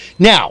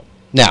 Now,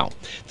 Now,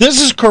 this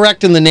is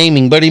correct in the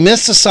naming, but he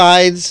missed the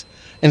sides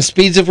and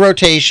speeds of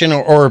rotation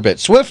or orbit.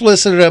 Swift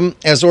listed them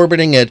as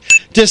orbiting at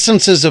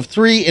distances of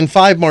 3 and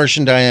 5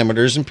 Martian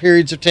diameters in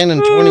periods of 10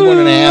 and 21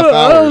 and a half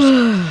hours.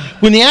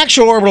 When the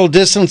actual orbital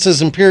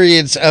distances and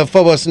periods of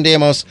Phobos and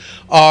Deimos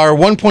are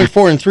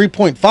 1.4 and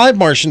 3.5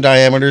 Martian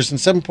diameters and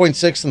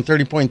 7.6 and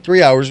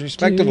 30.3 hours,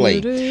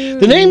 respectively.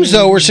 The names,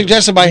 though, were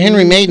suggested by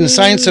Henry Maiden,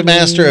 Science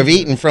Master of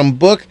Eton, from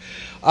book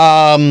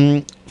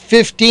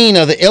 15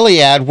 of the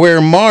Iliad,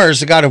 where Mars,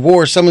 the god of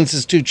war, summons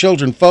his 2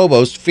 children,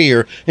 Phobos,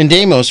 fear, and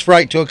Deimos,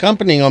 fright, to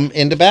accompany him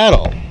into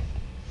battle.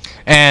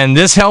 And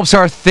this helps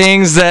our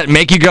things that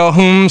make you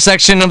go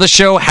section of the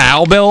show.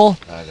 How, Bill?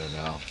 I don't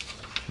know.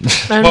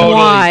 And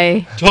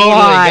why?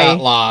 Got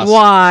lost.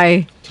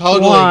 Why?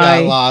 Got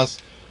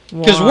lost.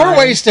 Because we're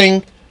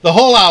wasting the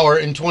whole hour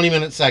in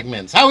 20-minute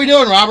segments. How we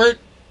doing, Robert?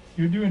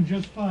 You're doing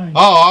just fine. Oh,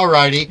 all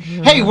righty.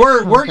 Hey,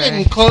 we're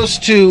getting close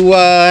to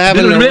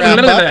having to wrap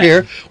up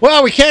here.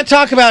 Well, we can't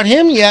talk about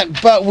him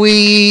yet, but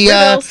we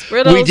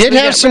did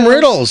have some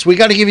riddles. We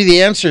got to give you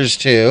the answers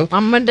to.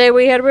 On Monday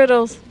we had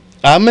riddles.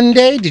 On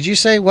Monday? Did you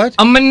say what?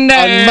 On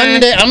Monday.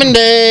 On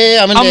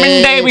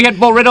Monday. We had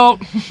 4 riddles.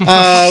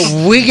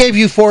 We gave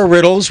you 4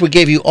 riddles. We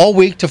gave you all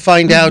week to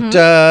find out,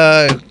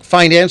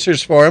 find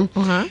answers for them,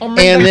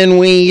 and then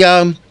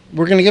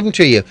we're going to give them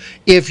to you.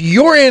 If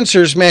your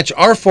answers match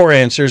our 4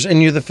 answers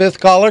and you're the 5th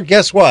caller,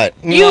 guess what?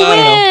 You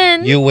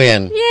win. You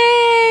win.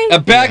 Yay. A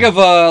bag of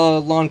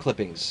lawn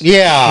clippings.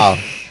 Yeah.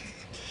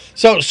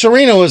 So,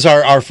 Serena was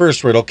our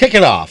first riddle. Kick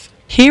it off.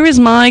 Here is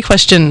my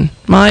question,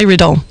 my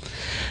riddle.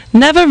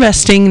 Never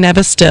resting,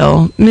 never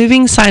still,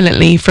 moving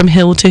silently from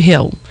hill to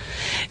hill.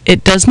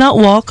 It does not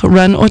walk,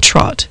 run, or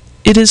trot.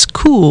 It is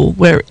cool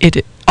where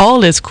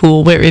all is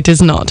cool where it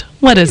is not.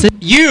 What is it?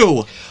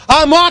 You!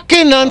 I'm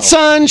walking on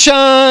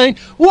sunshine.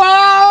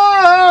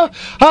 Whoa!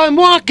 I'm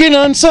walking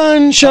on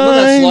sunshine. I love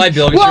that slide,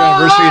 Bill. It's your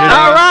anniversary today.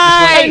 All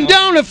right. And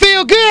don't it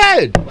feel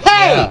good?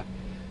 Hey! Yeah.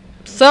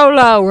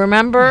 Solo,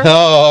 remember?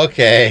 Oh,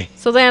 okay.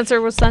 So the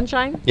answer was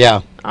sunshine?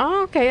 Yeah.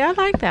 Oh, okay. I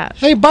like that.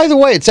 Hey, by the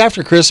way, it's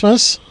after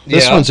Christmas.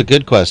 This one's a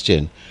good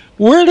question.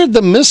 Where did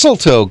the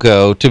mistletoe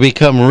go to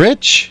become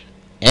rich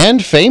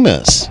and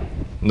famous?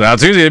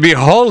 That's easy. It'd be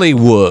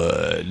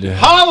Hollywood.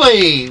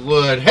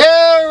 Hollywood.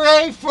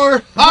 Hooray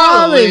for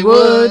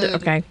Hollywood.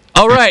 Okay.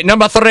 All right,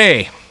 number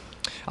 3.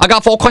 I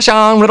got 4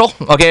 question riddle.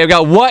 Okay, I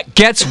got what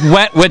gets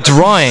wet with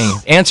drying?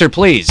 Answer,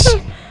 please.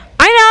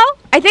 I know.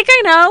 I think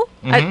I know.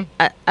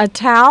 A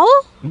towel?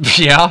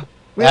 Yeah.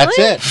 Really? That's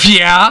it.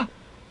 Yeah.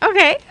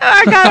 Okay.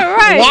 I got it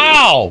right.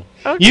 Wow.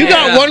 Okay. You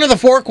got one of the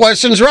 4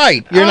 questions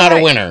right. You're not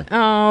a winner.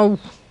 Oh.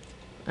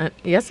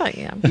 Yes, I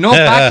am. No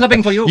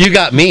backflipping for you. You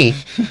got me.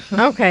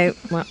 Okay.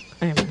 Well,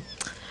 anyway.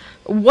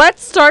 What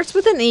starts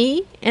with an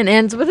E and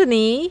ends with an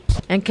E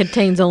and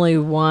contains only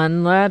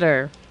 1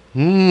 letter?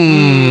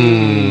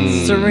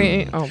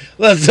 Serena. Oh.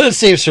 Let's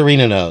see if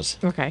Serena knows.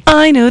 Okay.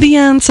 I know the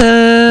answer.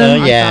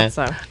 Yeah. I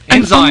thought so. An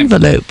Enzyme.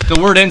 envelope. The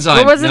word enzyme.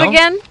 What was it no?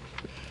 again?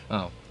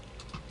 Oh.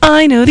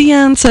 I know the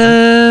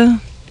answer.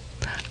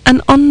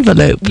 An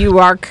envelope. You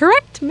are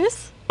correct,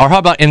 miss. Or how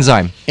about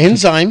enzyme?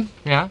 Enzyme.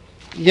 Yeah.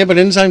 Yeah, but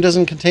enzyme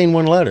doesn't contain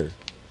 1 letter.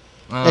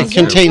 Oh, It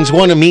contains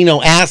 1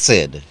 amino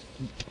acid.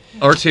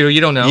 Or 2.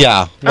 You don't know.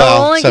 Yeah. It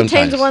Well, only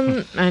sometimes.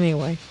 contains 1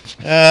 anyway.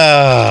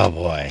 Oh,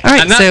 boy. All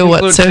right, And that so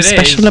what's concludes so today's-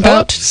 special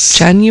about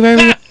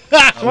January?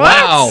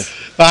 Wow.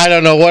 I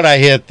don't know what I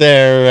hit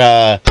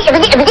there. You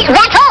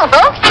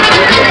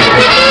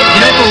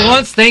know, for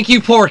once, thank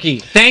you, Porky.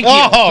 Thank you.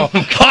 Oh,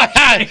 God.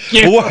 Thank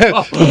you.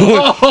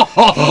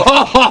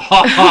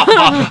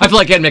 I feel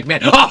like Ed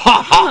McMahon.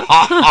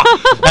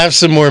 Have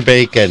some more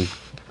bacon.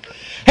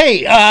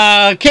 Hey,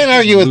 can't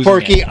argue with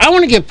Porky. I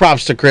want to give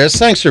props to Chris.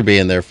 Thanks for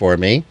being there for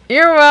me.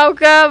 You're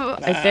welcome,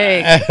 I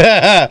think.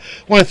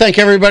 Want to thank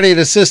everybody at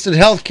Assisted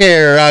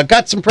Healthcare.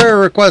 Got some prayer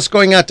requests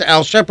going out to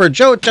Al Shepard,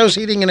 Joe at Joe's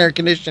Heating and Air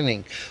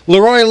Conditioning,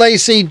 Leroy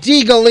Lacey,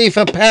 D.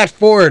 Galifa, Pat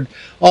Ford,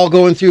 all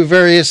going through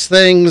various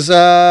things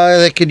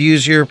that could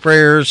use your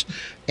prayers,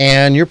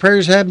 and your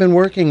prayers have been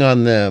working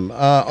on them.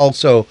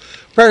 Also,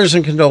 prayers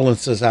and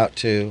condolences out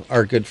to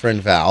our good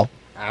friend Val.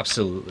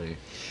 Absolutely.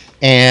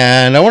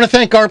 And I want to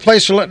thank Our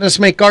Place for letting us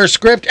make our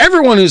script.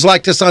 Everyone who's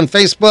liked us on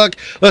Facebook.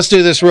 Let's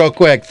do this real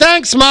quick.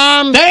 Thanks,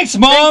 Mom. Thanks,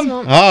 Mom.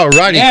 All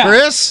righty, Yeah.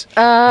 Chris.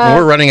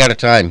 We're running out of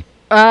time.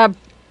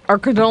 Our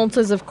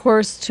condolences, of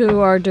course,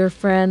 to our dear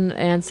friend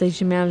and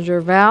station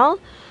manager, Val.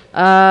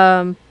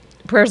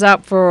 Prayers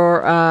out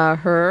for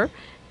her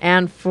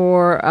and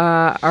for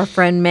our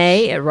friend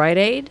May at Rite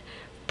Aid.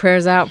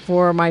 Prayers out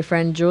for my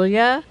friend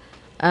Julia.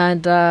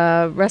 And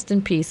rest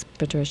in peace,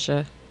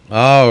 Patricia.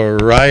 All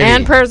righty.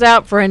 And prayers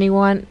out for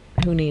anyone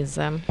who needs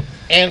them.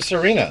 And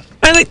Serena.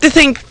 I'd like to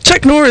thank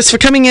Chuck Norris for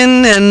coming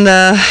in and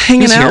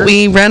hanging He's out. here.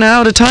 We ran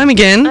out of time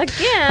again.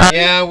 Again.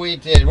 Yeah, we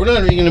did. We're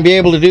not even going to be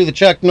able to do the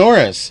Chuck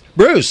Norris.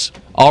 Bruce.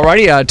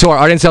 Alrighty, to our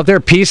audience out there,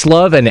 peace,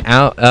 love, and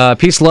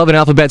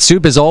alphabet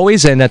soup as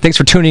always. And thanks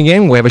for tuning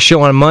in. We have a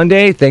show on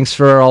Monday. Thanks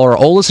for all our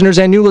old listeners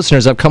and new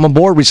listeners that have come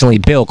aboard recently.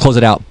 Bill, close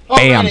it out.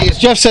 Bam. Alrighty, as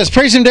Jeff says,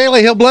 praise him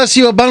daily. He'll bless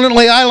you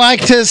abundantly. I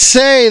like to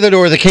say the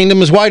door of the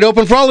kingdom is wide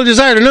open for all who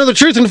desire to know the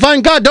truth and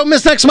find God. Don't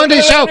miss next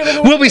Monday's show.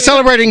 We'll be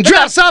celebrating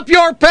Dress Up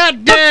Your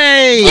Pet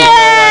Day.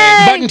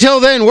 Yay! But until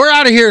then, we're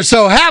out of here.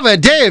 So have a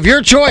day of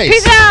your choice.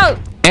 Peace out.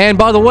 And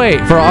by the way,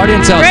 for our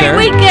audience out Great there,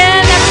 weekend.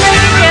 Have a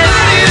great weekend.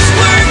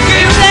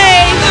 Be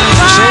safe.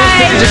 Bye. show us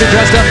pictures of your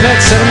dressed up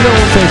pets. Send them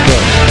to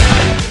Facebook.